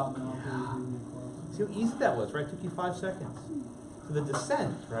stop monopolies. See how easy that was, right? Took you 5 seconds. So the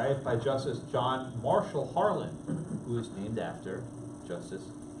dissent, right, by Justice John Marshall Harlan, who is named after Justice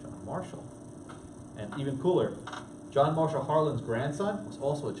John Marshall. And even cooler, John Marshall Harlan's grandson was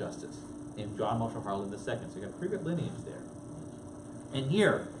also a justice, named John Marshall Harlan II. So you got pretty good lineage there. And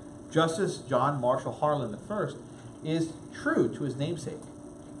here, Justice John Marshall Harlan I is true to his namesake.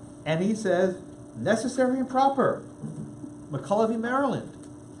 And he says, necessary and proper. McCullough v. Maryland,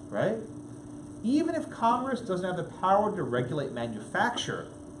 right? Even if Congress doesn't have the power to regulate manufacture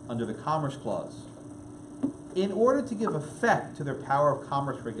under the Commerce Clause, in order to give effect to their power of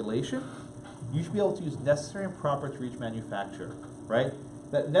commerce regulation, you should be able to use necessary and proper to reach manufacture, right?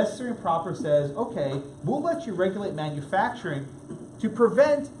 That necessary and proper says, okay, we'll let you regulate manufacturing to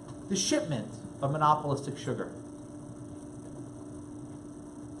prevent the shipment of monopolistic sugar.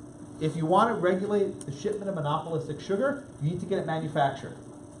 If you want to regulate the shipment of monopolistic sugar, you need to get it manufactured.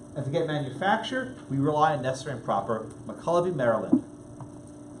 And to get it manufactured, we rely on necessary and proper. McCullough v. Maryland.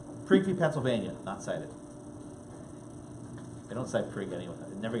 Prigg v. Pennsylvania, not cited. They don't cite Prigg anyway.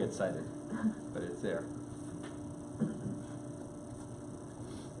 It never gets cited, but it's there.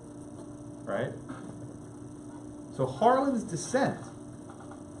 Right? So Harlan's dissent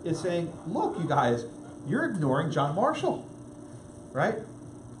is saying, look, you guys, you're ignoring John Marshall. Right?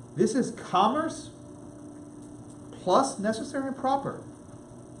 This is commerce plus necessary and proper.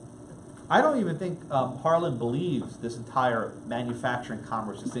 I don't even think Harlan believes this entire manufacturing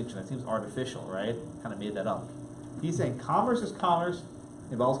commerce distinction. That seems artificial, right? Kind of made that up. He's saying commerce is commerce,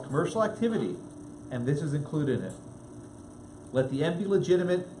 involves commercial activity, and this is included in it. Let the end be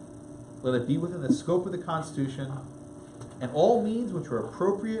legitimate, let it be within the scope of the Constitution, and all means which are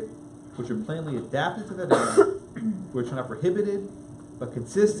appropriate, which are plainly adapted to that end, which are not prohibited, but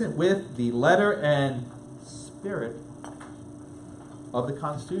consistent with the letter and spirit of the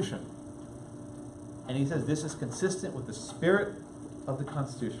Constitution. And he says this is consistent with the spirit of the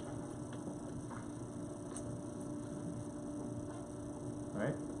Constitution. All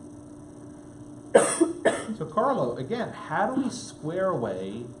right? So, Carlo, again, how do we square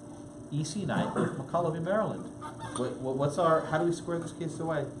away E.C. Knight with McCullough v. Maryland? How do we square this case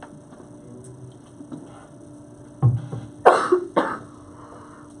away?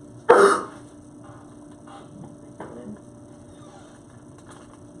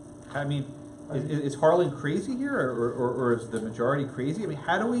 I mean, is Harlan crazy here, or is the majority crazy? I mean,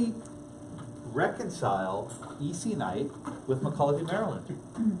 how do we reconcile E.C. Knight with McCullough v. Maryland?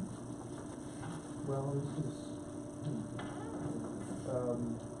 Well,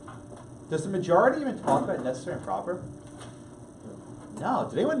 does the majority even talk about necessary and proper? No.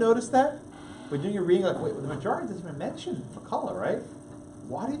 Did anyone notice that? When doing your reading, like, wait, the majority doesn't even mention McCullough, right?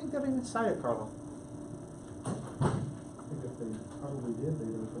 Why do you think they haven't even cited Carlo? I think if they probably did, they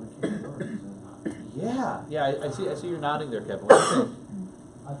would have been a case of Yeah, I see you're nodding there, Kevin. What do you think?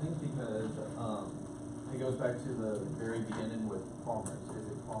 I think because it goes back to the very beginning with commerce. Is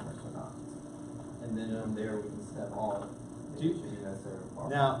it commerce or not? And then from there we can step on.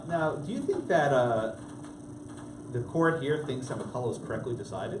 Now, do you think that the court here thinks that McCullough was correctly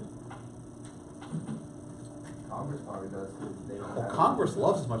decided? Congress probably does, because they don't Well, have. Congress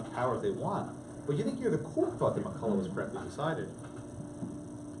loves as much power as they want. But you think here the court thought that McCullough was correctly decided?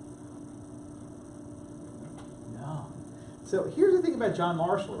 No. So here's the thing about John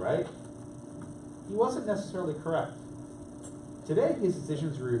Marshall, right? He wasn't necessarily correct. Today, his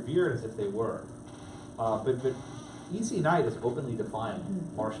decisions are revered as if they were. But E.C. Knight is openly defying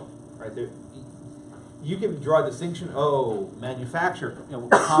Marshall, right? You can draw a distinction, manufacture,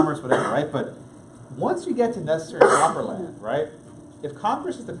 commerce, whatever, right? But once you get to necessary and proper land, right? If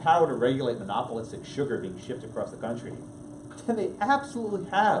Congress has the power to regulate monopolistic sugar being shipped across the country, then they absolutely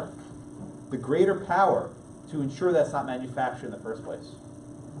have the greater power to ensure that's not manufactured in the first place.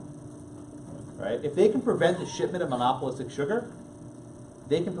 Right? If they can prevent the shipment of monopolistic sugar,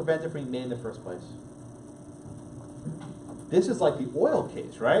 they can prevent it from being made in the first place. This is like the oil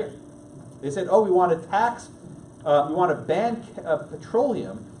case, right? They said, we want to tax, we want to ban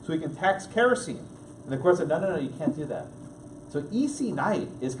petroleum so we can tax kerosene. And the court said, no, you can't do that. So E.C. Knight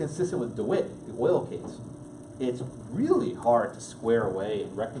is consistent with DeWitt, the oil case. It's really hard to square away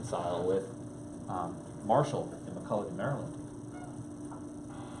and reconcile with Marshall and McCullough in Maryland.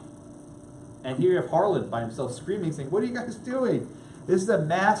 And here you have Harlan by himself screaming, saying, what are you guys doing? This is a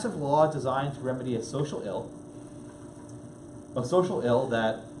massive law designed to remedy a social ill. A social ill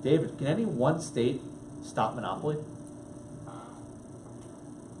that, David, can any one state stop monopoly?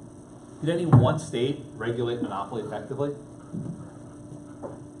 Did any one state regulate monopoly effectively?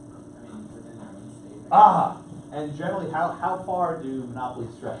 And generally, how far do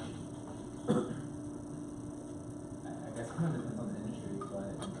monopolies stretch? I guess it kind of depends on the industry, but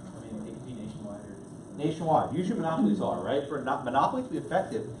I mean, it could be nationwide or Nationwide. Usually monopolies are, right? For monopoly to be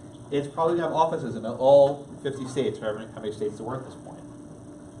effective, it's probably going to have offices in all 50 states, or how many states there were at this point.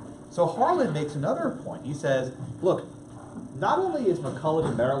 So Harlan makes another point. He says, look, not only is McCullough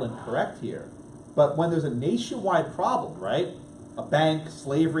in Maryland correct here, but when there's a nationwide problem, right? A bank,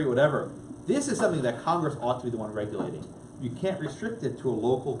 slavery, whatever, this is something that Congress ought to be the one regulating. You can't restrict it to a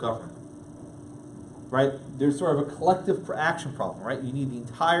local government, right? There's sort of a collective action problem, right? You need the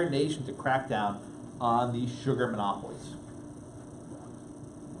entire nation to crack down on these sugar monopolies.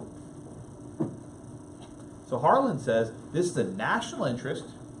 So Harlan says this is a national interest.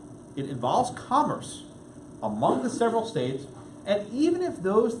 It involves commerce among the several states, and even if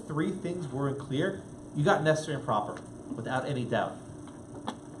those three things weren't clear, you got necessary and proper, without any doubt.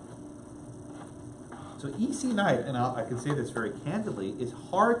 So E.C. Knight, and I can say this very candidly, is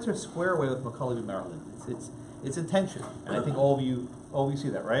hard to square away with McCullough v. Maryland. It's intention, and I think all of you see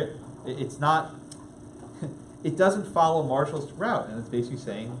that, right? It's not. It doesn't follow Marshall's route, and it's basically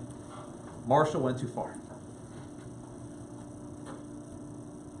saying Marshall went too far.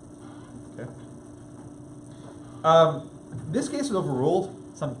 Okay. This case was overruled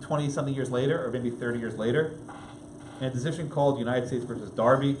some 20-something years later, or maybe 30 years later, in a decision called United States versus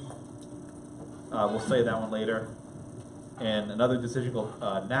Darby. We'll say that one later. And another decision called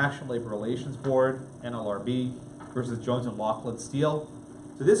National Labor Relations Board, NLRB, versus Jones and Laughlin Steel.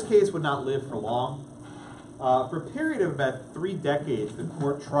 So this case would not live for long. For a period of about 3 decades, the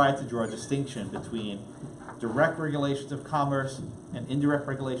court tried to draw a distinction between direct regulations of commerce and indirect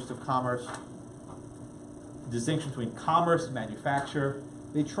regulations of commerce, distinction between commerce and manufacture.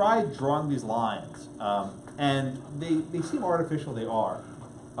 They tried drawing these lines, and they seem artificial, they are.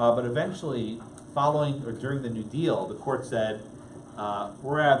 But eventually, following or during the New Deal, the court said,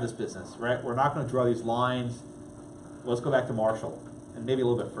 we're out of this business, right? We're not going to draw these lines. Let's go back to Marshall, and maybe a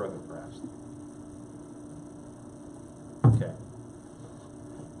little bit further, perhaps. Okay.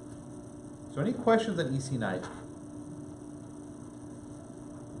 So any questions on E.C. Knight?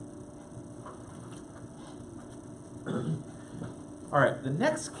 All right, the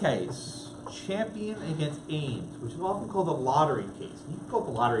next case, Champion against Ames, which is often called the lottery case. You can call it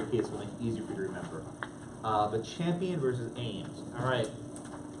the lottery case, it'll make it easier for you to remember. But Champion versus Ames. All right,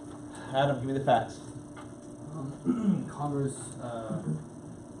 Adam, give me the facts. Congress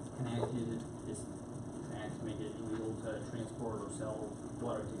enacted this act to make it illegal to transport or sell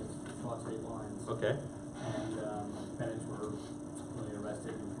lottery tickets across state lines. Okay. And defendants were really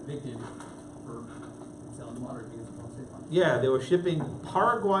arrested and convicted for selling lottery tickets across state lines. Yeah, they were shipping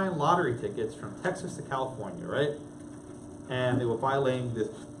Paraguayan lottery tickets from Texas to California, right? And they were violating this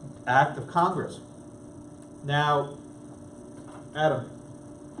act of Congress. Now, Adam,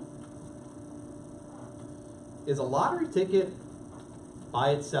 is a lottery ticket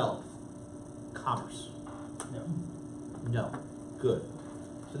by itself commerce? No. No. Good.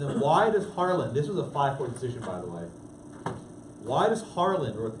 So then why does Harlan, this was a 5-4 decision, by the way, Why does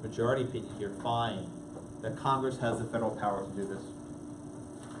Harlan, or the majority opinion here, find that Congress has the federal power to do this?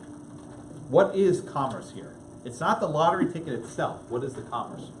 What is commerce here? It's not the lottery ticket itself. What is the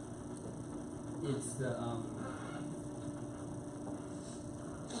commerce? It's the,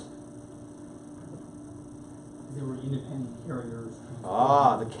 there were independent carriers.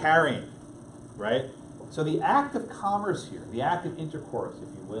 Ah, the carrying, right? So the act of commerce here, the act of intercourse, if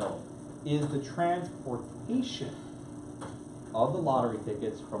you will, is the transportation of the lottery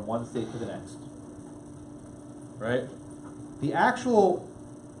tickets from one state to the next, right? The actual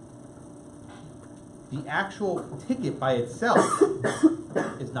ticket by itself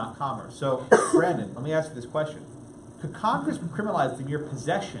is not commerce. So, Brandon, let me ask you this question. Could Congress criminalize the mere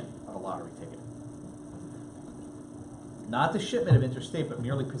possession of a lottery ticket? Not the shipment of interstate, but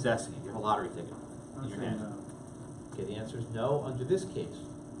merely possessing it. You have a lottery ticket in your hand. No. Okay, the answer is no under this case.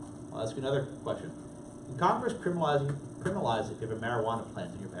 I'll ask you another question. Can Congress criminalize if you have a marijuana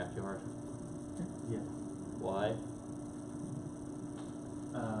plant in your backyard? Yeah. Why?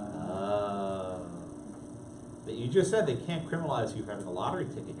 But you just said they can't criminalize you having a lottery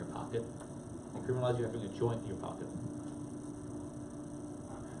ticket in your pocket. They criminalize you having a joint in your pocket.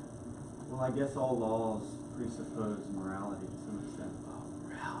 Well, I guess all laws presuppose morality to some extent. Oh,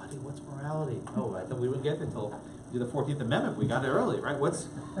 morality? What's morality? Oh, I thought we wouldn't get there until we do the 14th Amendment. We got it early, right? What's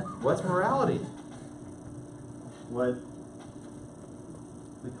morality? What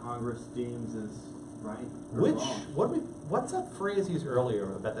the Congress deems as right or Which, wrong. what's that phrase used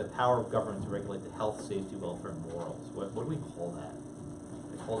earlier about the power of government to regulate the health, safety, welfare, and morals? What do we call that?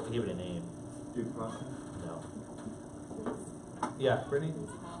 They give it a name. Due process? No. Yeah, Brittany?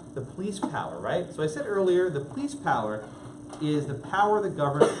 The police power, right? So I said earlier, the police power is the power of the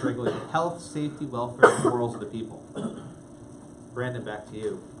government to regulate the health, safety, welfare, and morals of the people. Brandon, back to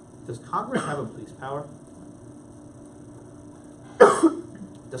you. Does Congress have a police power?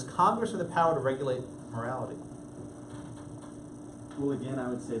 Does Congress have the power to regulate morality? Well, again, I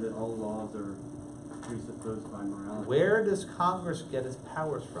would say that all laws are presupposed by morality. Where does Congress get its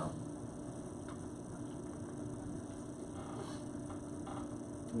powers from?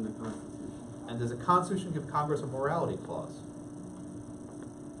 From the Constitution. And does the Constitution give Congress a morality clause?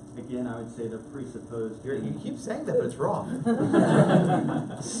 Again, I would say they're presupposed. You keep saying that, but it's wrong.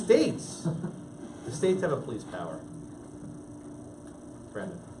 The states have a police power.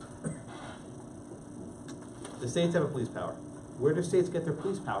 Brandon. The states have a police power. Where do states get their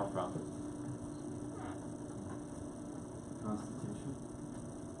police power from? Constitution.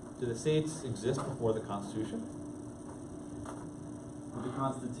 Do the states exist before the Constitution? Well, the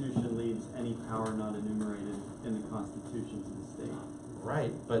Constitution leaves any power not enumerated in the Constitution to the state.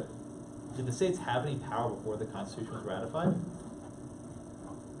 Right, but did the states have any power before the Constitution was ratified?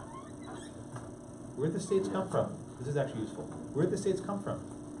 Where did the states come from? This is actually useful. Where did the states come from?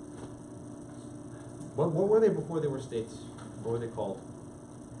 What were they before they were states? What were they called?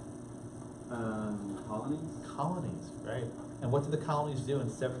 Colonies? Colonies, right. And what did the colonies do in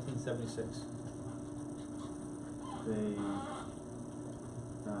 1776?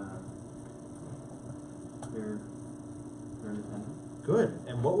 They're independent. Good.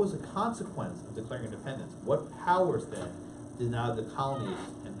 And what was the consequence of declaring independence? What powers then did now the colonies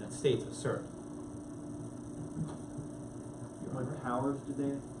and the states assert? What powers did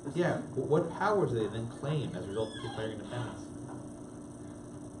they assert? Yeah. What powers did they then claim as a result of declaring independence?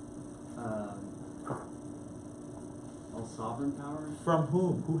 All sovereign powers? From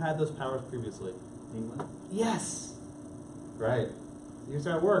whom? Who had those powers previously? England? Yes. Right. Here's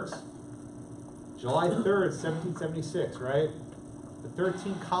how it works. July 3rd, 1776, right? The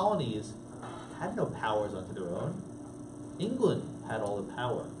 13 colonies had no powers unto their own. England had all the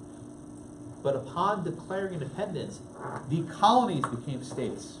power. But upon declaring independence, the colonies became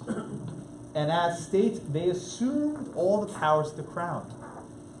states. And as states, they assumed all the powers of the crown.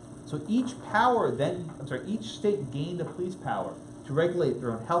 So each state gained a police power to regulate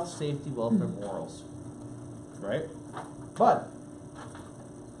their own health, safety, welfare, and morals. Right? But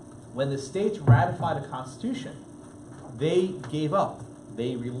when the states ratified a constitution, they gave up.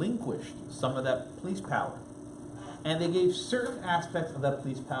 They relinquished some of that police power. And they gave certain aspects of that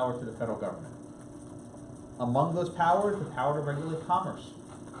police power to the federal government. Among those powers, the power to regulate commerce,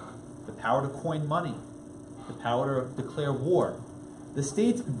 the power to coin money, the power to declare war. The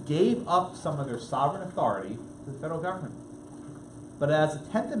states gave up some of their sovereign authority to the federal government. But as the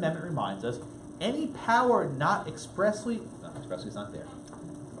 10th Amendment reminds us, any power not expressly is not there,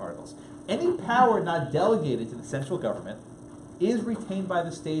 articles. Any power not delegated to the central government is retained by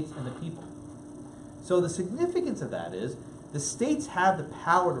the states and the people. So the significance of that is the states have the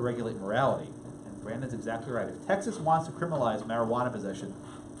power to regulate morality, and Brandon's exactly right. If Texas wants to criminalize marijuana possession,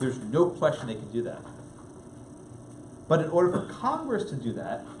 there's no question they can do that. But in order for Congress to do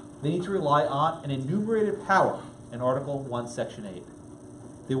that, they need to rely on an enumerated power in Article 1, Section 8.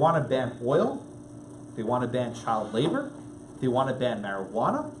 They want to ban oil, they want to ban child labor, they want to ban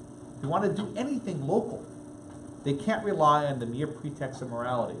marijuana, they want to do anything local. They can't rely on the mere pretext of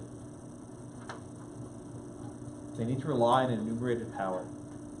morality. They need to rely on an enumerated power.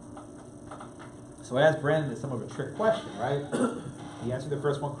 So I asked Brandon somewhat of a trick question, right? He answered the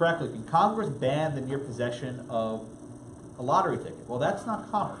first one correctly. Can Congress ban the mere possession of a lottery ticket? Well, that's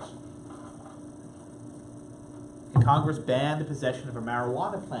not commerce. Can Congress ban the possession of a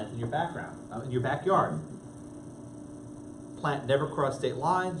marijuana plant in your in your backyard? Plant never crossed state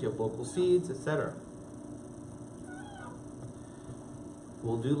lines, you have local seeds, etc.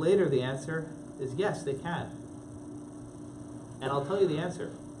 We'll do later, the answer is yes, they can. And I'll tell you the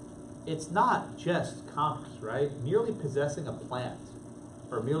answer. It's not just commerce, right? Merely possessing a plant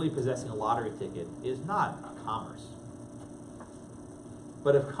or merely possessing a lottery ticket is not commerce.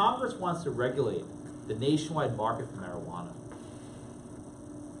 But if Congress wants to regulate the nationwide market for marijuana,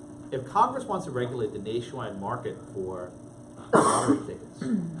 if Congress wants to regulate the nationwide market for lottery tickets,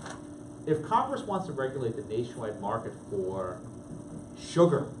 if Congress wants to regulate the nationwide market for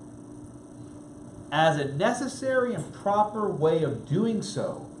sugar, as a necessary and proper way of doing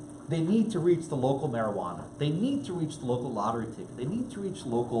so, they need to reach the local marijuana. They need to reach the local lottery ticket. They need to reach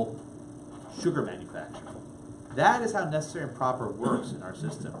local sugar manufacturer. That is how necessary and proper works in our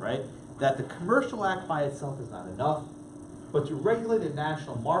system, right? That the commercial act by itself is not enough, but to regulate a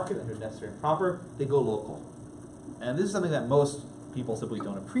national market under necessary and proper, they go local. And this is something that most people simply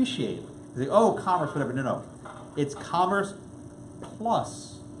don't appreciate. They say, oh, commerce, whatever. No, no. It's commerce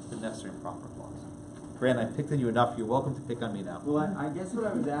plus the necessary and proper clause. Brandon, I picked on you enough. You're welcome to pick on me now. Well, I guess what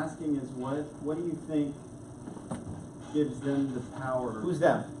I was asking is what do you think gives them the power? Who's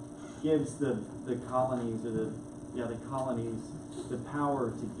them? Gives the colonies or the colonies the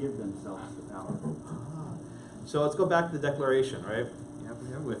power to give themselves the power. So let's go back to the Declaration, right? You have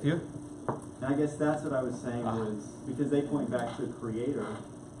it with you. And I guess that's what I was saying was, because they point back to the Creator,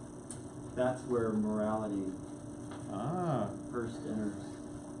 that's where morality first enters.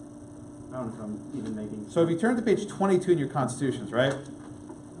 I don't know if I'm even making sense. So if you turn to page 22 in your constitutions, right?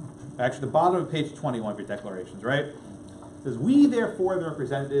 Actually, the bottom of page 21 of your declarations, right? It says, we therefore, the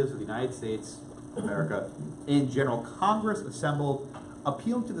representatives of the United States of America, in General Congress assembled,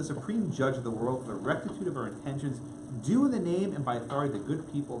 appealing to the Supreme Judge of the world for the rectitude of our intentions, do in the name and by authority of the good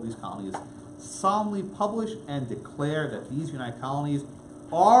people of these colonies, solemnly publish and declare that these United Colonies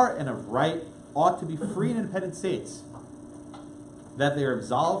are and of right ought to be free and independent states, that they are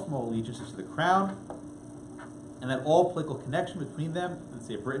absolved from all allegiances to the crown, and that all political connection between them and the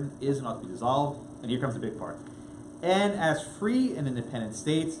state of Britain is and ought to be dissolved. And here comes the big part. And as free and independent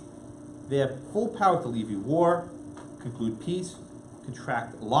states, they have full power to levy war, conclude peace,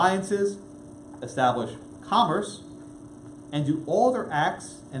 contract alliances, establish commerce, and do all their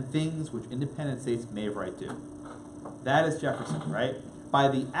acts and things which independent states may have right to. That is Jefferson, right? By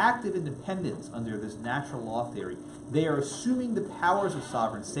the act of independence under this natural law theory, they are assuming the powers of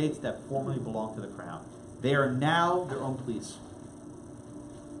sovereign states that formerly belonged to the crown. They are now their own police.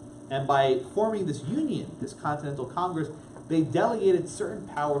 And by forming this union, this Continental Congress, they delegated certain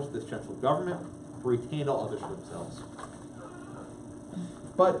powers to the central government, but retained all others for themselves.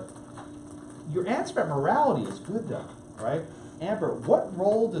 But your answer about morality is good, though, right? Amber, what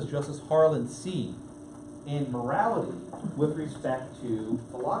role does Justice Harlan see in morality with respect to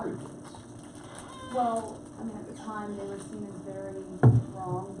the lottery tickets? Well, I mean, at the time they were seen as very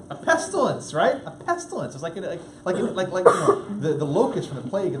wrong. A pestilence, right? A pestilence. It's like you know, the locust from the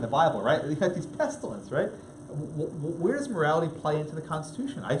plague in the Bible, right? You have these pestilence, right? Where does morality play into the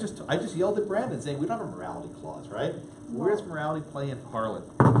Constitution? I just yelled at Brandon saying we don't have a morality clause, right? Where does morality play in Harlan?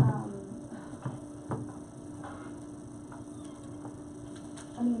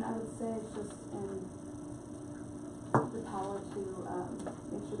 I mean, I would say it's just in the power to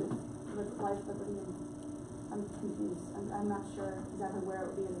make sure that life, liberty, and I'm confused. I'm not sure exactly where it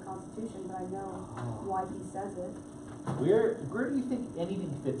would be in the Constitution, but I know why he says it. Where do you think anything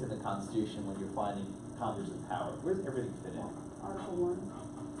fits in the Constitution when you're finding Congress's power? Where does everything fit in? Article 1.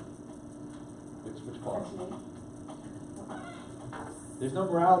 Which clause? Section 8. There's no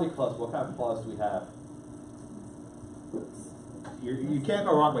morality clause. What kind of clause do we have? You can't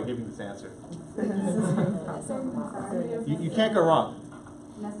go wrong by giving this answer. You can't go wrong.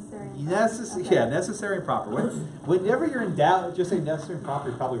 Necessary and proper. Whenever you're in doubt, just say necessary and proper.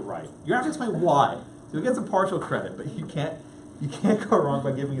 You're probably right. You have to explain why. So you get some partial credit, but you can't You can't go wrong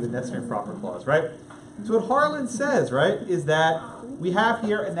by giving you the necessary and proper clause, right? So what Harlan says, right, is that we have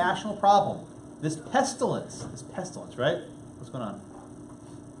here a national problem. This pestilence, right? What's going on?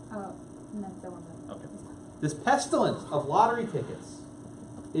 Oh, no, that one. Okay. This pestilence of lottery tickets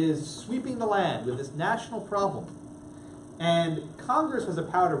is sweeping the land with this national problem. And Congress has the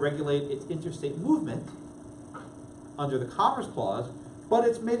power to regulate its interstate movement under the Commerce Clause, but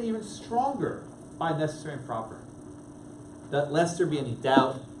it's made even stronger by necessary and proper. That lest there be any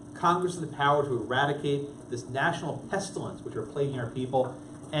doubt, Congress has the power to eradicate this national pestilence which are plaguing our people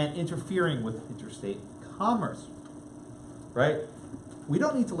and interfering with interstate commerce. Right? We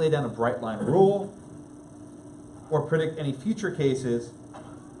don't need to lay down a bright line rule or predict any future cases.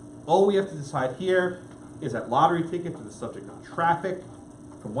 All we have to decide here is that lottery tickets are the subject of traffic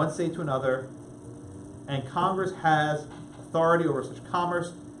from one state to another, and Congress has authority over such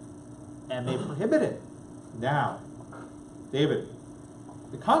commerce and may prohibit it. Now, David,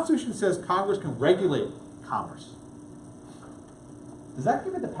 the Constitution says Congress can regulate commerce. Does that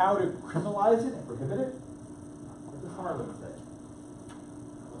give it the power to criminalize it and prohibit it? What does Harlan say?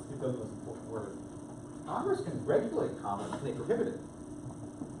 Let's get those most important words. Congress can regulate commerce, and they prohibit it.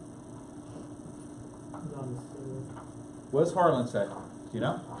 What does Harlan say? Do you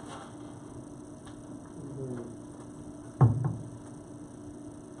know?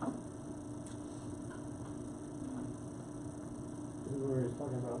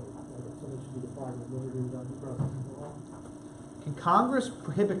 Can Congress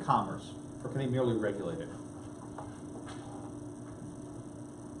prohibit commerce, or can they merely regulate it?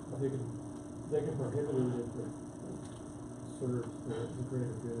 They can prohibit it if it serves the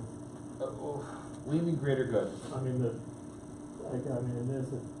greater good. What do you mean greater good? In this,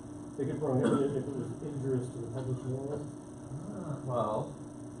 they can prohibit it if it was injurious to the public morals. Well,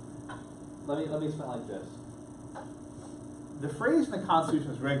 let me explain like this. The phrase in the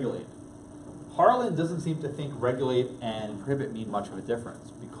Constitution is regulate. Harlan doesn't seem to think regulate and prohibit mean much of a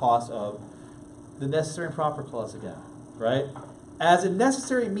difference because of the necessary and proper clause again, right? As a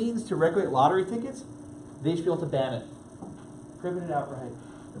necessary means to regulate lottery tickets, they should be able to ban it, prohibit it outright.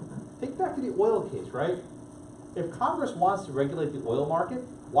 Think back to the oil case, right? If Congress wants to regulate the oil market,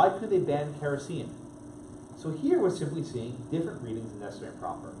 why couldn't they ban kerosene? So here we're simply seeing different readings of necessary and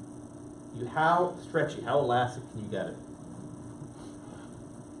proper. How stretchy, how elastic can you get it?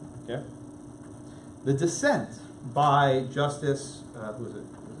 Okay? The dissent by Justice, who is it?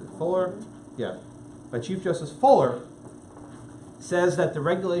 Was it Fuller? Yeah. By Chief Justice Fuller says that the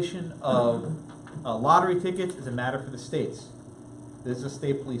regulation of lottery tickets is a matter for the states. This is a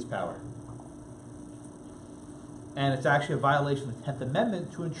state police power. And it's actually a violation of the 10th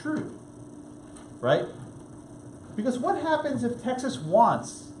Amendment to intrude. Right? Because what happens if Texas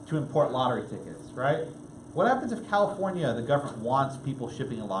wants to import lottery tickets, right? What happens if California, the government, wants people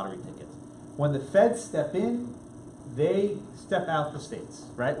shipping in lottery tickets? When the feds step in, they step out the states,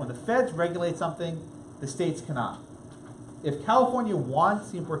 right? When the feds regulate something, the states cannot. If California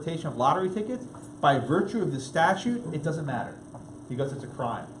wants the importation of lottery tickets, by virtue of the statute, it doesn't matter because it's a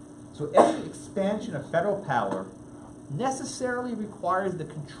crime. So any expansion of federal power necessarily requires the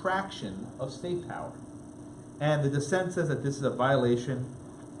contraction of state power. And the dissent says that this is a violation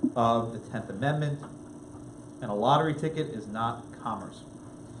of the 10th Amendment, and a lottery ticket is not commerce.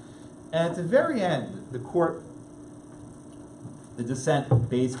 And at the very end, the dissent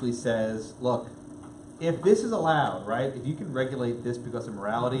basically says, look, if this is allowed, right, if you can regulate this because of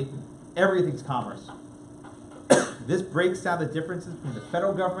morality, everything's commerce. This breaks down the differences between the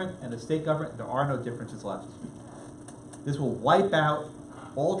federal government and the state government. There are no differences left. This will wipe out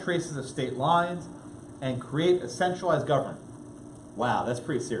all traces of state lines and create a centralized government. Wow, that's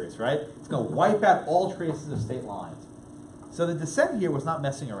pretty serious, right? It's going to wipe out all traces of state lines. So the dissent here was not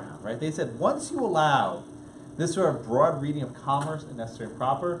messing around, right? They said once you allow this sort of broad reading of commerce and necessary and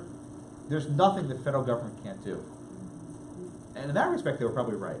proper, there's nothing the federal government can't do. And in that respect, they were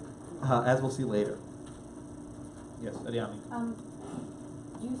probably right, as we'll see later. Yes, Adiami.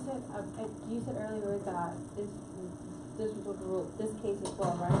 You said earlier that this was a rule, this case as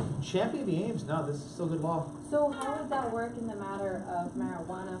well, right? Champion the aims, no, this is still good law. So how would that work in the matter of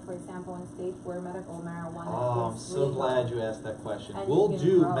marijuana, for example, in states where medical marijuana I'm is so legal? glad you asked that question. And We'll you can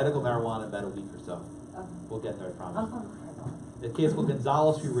do grow. medical marijuana in about a week or so. Okay. We'll get there, I promise. The case called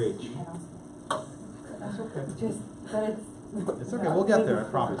Gonzalez v. Rage. That's okay. But It's okay, we'll get there, I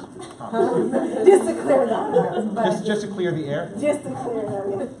promise. Just to clear that up. Just to clear the air? Just to clear that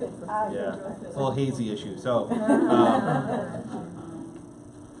up. Yeah, it's a little hazy issue. So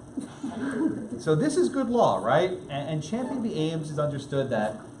this is good law, right? And Champion v. Ames has understood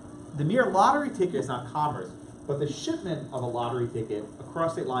that the mere lottery ticket is not commerce. But the shipment of a lottery ticket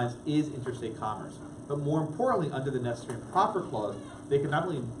across state lines is interstate commerce. But more importantly, under the necessary and proper clause, they can not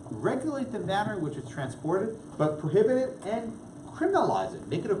only regulate the manner in which it's transported, but prohibit it and criminalize it,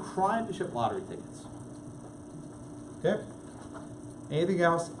 make it a crime to ship lottery tickets. Okay? Anything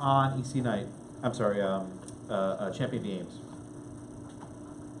else on EC night? I'm sorry, Champion Games.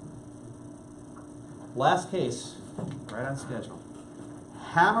 Last case, right on schedule.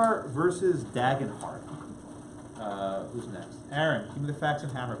 Hammer versus Dagenhart. Who's next? Aaron, give me the facts on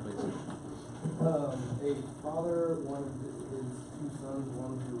Hammer, please. A father wanted his two sons,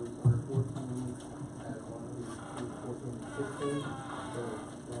 one who was under 14 and one who was 14 to 16, so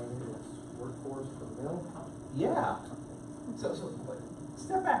joining his workforce for the mill. Yeah. So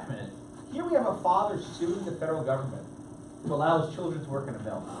step back a minute. Here we have a father suing the federal government to allow his children to work in a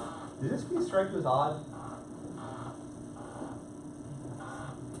mill. Does this case strike you as odd?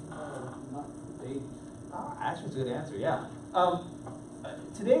 Not date. Actually, it's a good answer, yeah.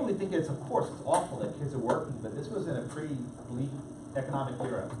 Today we think it's, of course, it's awful that kids are working, but this was in a pretty bleak economic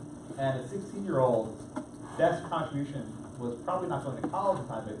era. And a 16-year-old's best contribution was probably not going to college at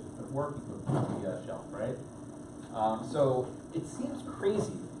the time, but working for the shelf, right? So it seems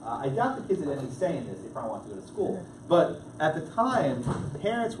crazy. I doubt the kids had any say in this. They probably want to go to school. But at the time,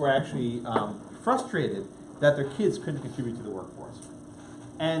 parents were actually frustrated that their kids couldn't contribute to the workforce.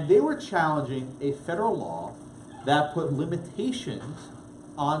 And they were challenging a federal law that put limitations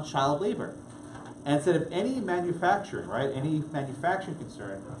on child labor. And said if any manufacturing, right, any manufacturing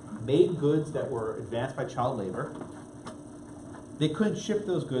concern made goods that were advanced by child labor, they couldn't ship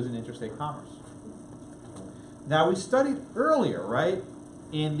those goods in interstate commerce. Now we studied earlier, right,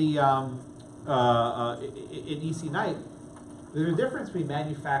 in the in EC Knight, there's a difference between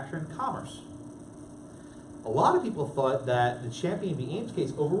manufacturing and commerce. A lot of people thought that the Champion v. Ames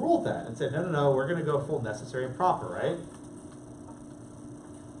case overruled that and said, no, we're going to go full necessary and proper, right?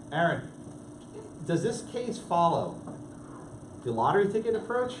 Aaron, does this case follow the lottery ticket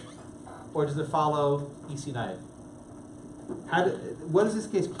approach, or does it follow EC Knight? What is this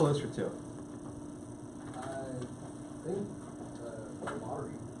case closer to? I think the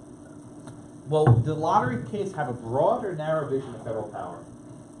lottery. Well, did the lottery case have a broad or narrow vision of federal power?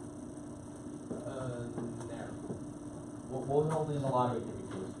 Narrow. What was it holding in the lottery ticket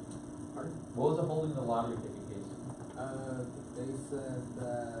case? Pardon? What was it holding in the lottery ticket case? They said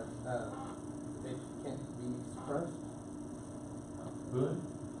that it can't be suppressed. Boone?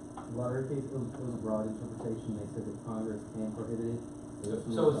 The lottery case was a broad interpretation. They said that Congress can prohibit it.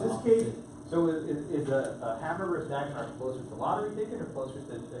 So is this case, so is a Hammer versus Dagenhart closer to lottery ticket or closer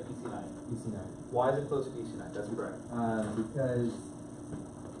to EC Knight? EC Knight. Why is it closer to EC Knight? That's correct. Because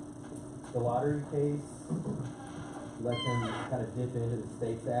the lottery case let them kind of dip into the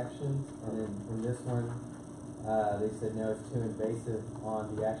state's actions, and then in this one, they said no, it's too invasive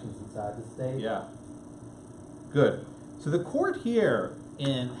on the actions inside the state. Yeah. Good. So the court here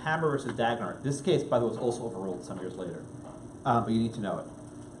in Hammer versus Dagenhart, this case, by the way, was also overruled some years later, but you need to know it.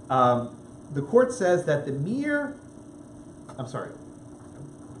 The court says that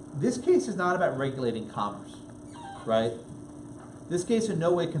this case is not about regulating commerce, right? This case in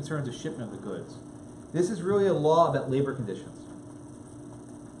no way concerns the shipment of the goods. This is really a law about labor conditions,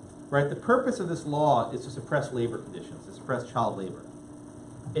 right? The purpose of this law is to suppress labor conditions, to suppress child labor.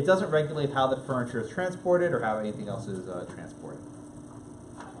 It doesn't regulate how the furniture is transported or how anything else is transported.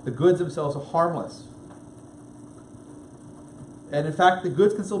 The goods themselves are harmless. And in fact, the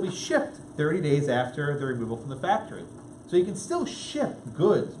goods can still be shipped 30 days after the removal from the factory. So you can still ship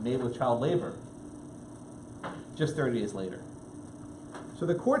goods made with child labor just 30 days later. So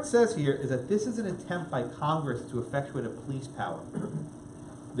the court says here is that this is an attempt by Congress to effectuate a police power.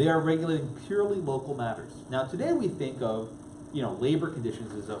 They are regulating purely local matters. Now today we think of, labor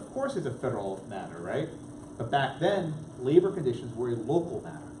conditions as, of course, as a federal matter, right? But back then, labor conditions were a local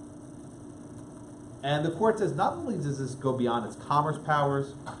matter. And the court says not only does this go beyond its commerce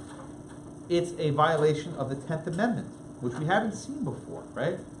powers, it's a violation of the 10th Amendment, which we haven't seen before,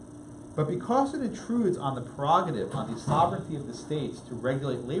 right? But because it intrudes on the prerogative, on the sovereignty of the states to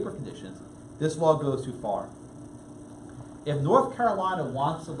regulate labor conditions, this law goes too far. If North Carolina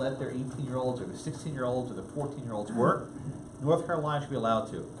wants to let their 18-year-olds or the 16-year-olds or the 14-year-olds work, North Carolina should be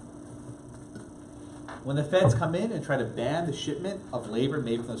allowed to. When the feds come in and try to ban the shipment of labor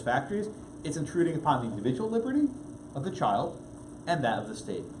made from those factories, it's intruding upon the individual liberty of the child and that of the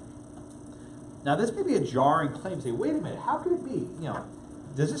state. Now, this may be a jarring claim. Say, wait a minute, how could it be?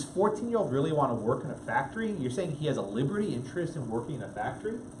 Does this 14-year-old really want to work in a factory? You're saying he has a liberty interest in working in a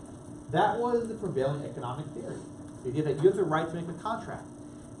factory? That was the prevailing economic theory. The idea that you have the right to make a contract.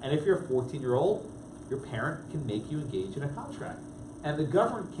 And if you're a 14-year-old, your parent can make you engage in a contract. And the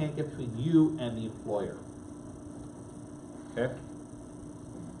government can't get between you and the employer. Okay?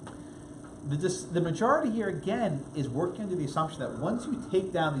 The majority here, again, is working under the assumption that once you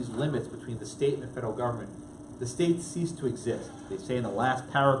take down these limits between the state and the federal government, the states cease to exist. They say in the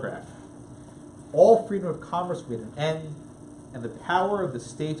last paragraph, all freedom of commerce will be at an end, and the power of the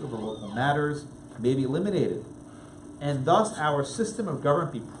states over local matters may be eliminated, and thus our system of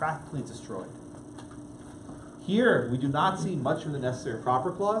government be practically destroyed. Here, we do not see much of the necessary and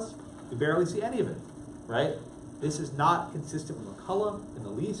proper clause. We barely see any of it, right? This is not consistent with McCullough in the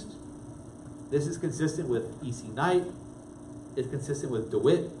least. This is consistent with E.C. Knight. It's consistent with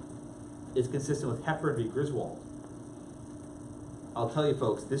DeWitt. It's consistent with Hepburn v. Griswold. I'll tell you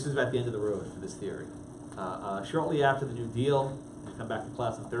folks, this is about the end of the road for this theory. Shortly after the New Deal, we come back to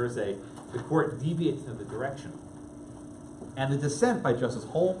class on Thursday, the court deviates in the direction. And the dissent by Justice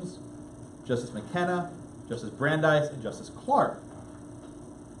Holmes, Justice McKenna, Justice Brandeis, and Justice Clark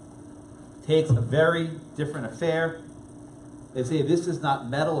takes a very different affair. They say this does not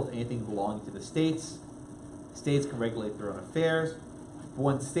meddle with anything belonging to the states. States can regulate their own affairs. But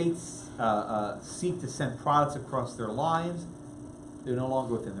when states seek to send products across their lines, they're no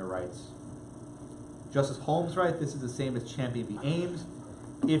longer within their rights. Justice Holmes, right, this is the same as Champion v. Ames.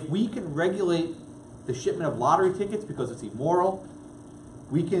 If we can regulate the shipment of lottery tickets because it's immoral,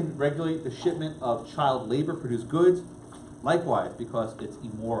 we can regulate the shipment of child labor-produced goods, likewise, because it's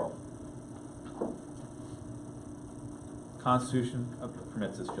immoral. Constitution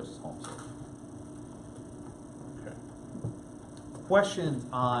permits this, Justice Holmes. Okay. Questions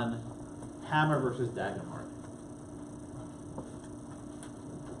on Hammer versus Dagenhart?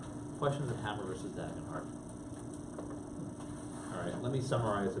 Questions on Hammer versus Dagenhart? All right, let me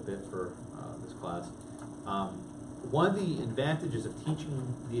summarize a bit for this class. One of the advantages of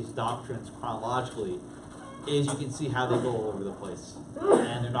teaching these doctrines chronologically is you can see how they go all over the place,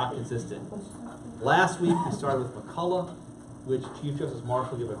 and they're not consistent. Last week we started with McCullough, which Chief Justice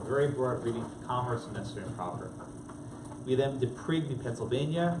Marshall gave a very broad reading to commerce and necessary and proper. We then did Prigg v.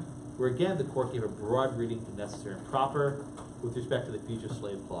 Pennsylvania, where again the court gave a broad reading to necessary and proper with respect to the Fugitive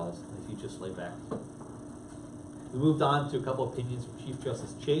Slave Clause and the Fugitive Slave Act. We moved on to a couple of opinions from Chief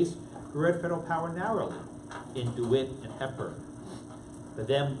Justice Chase, who read federal power narrowly in DeWitt and Hepburn. But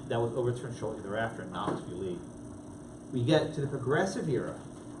then that was overturned shortly thereafter in Knox v. Lee. We get to the progressive era.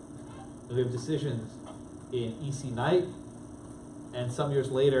 We have decisions in E.C. Knight and some years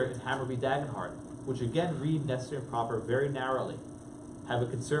later in Hammer v. Dagenhart, which again read necessary and proper very narrowly, have a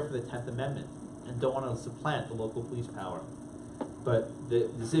concern for the 10th Amendment, and don't want to supplant the local police power. But the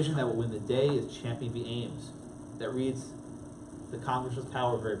decision that will win the day is Champion v. Ames, that reads the Congress's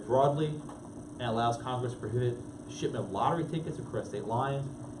power very broadly and allows Congress to prohibit the shipment of lottery tickets across state lines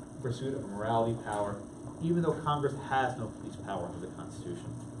in pursuit of a morality power, even though Congress has no police power under the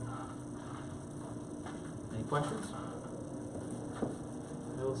Constitution. Any questions?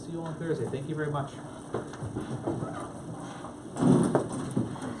 I will see you on Thursday. Thank you very much.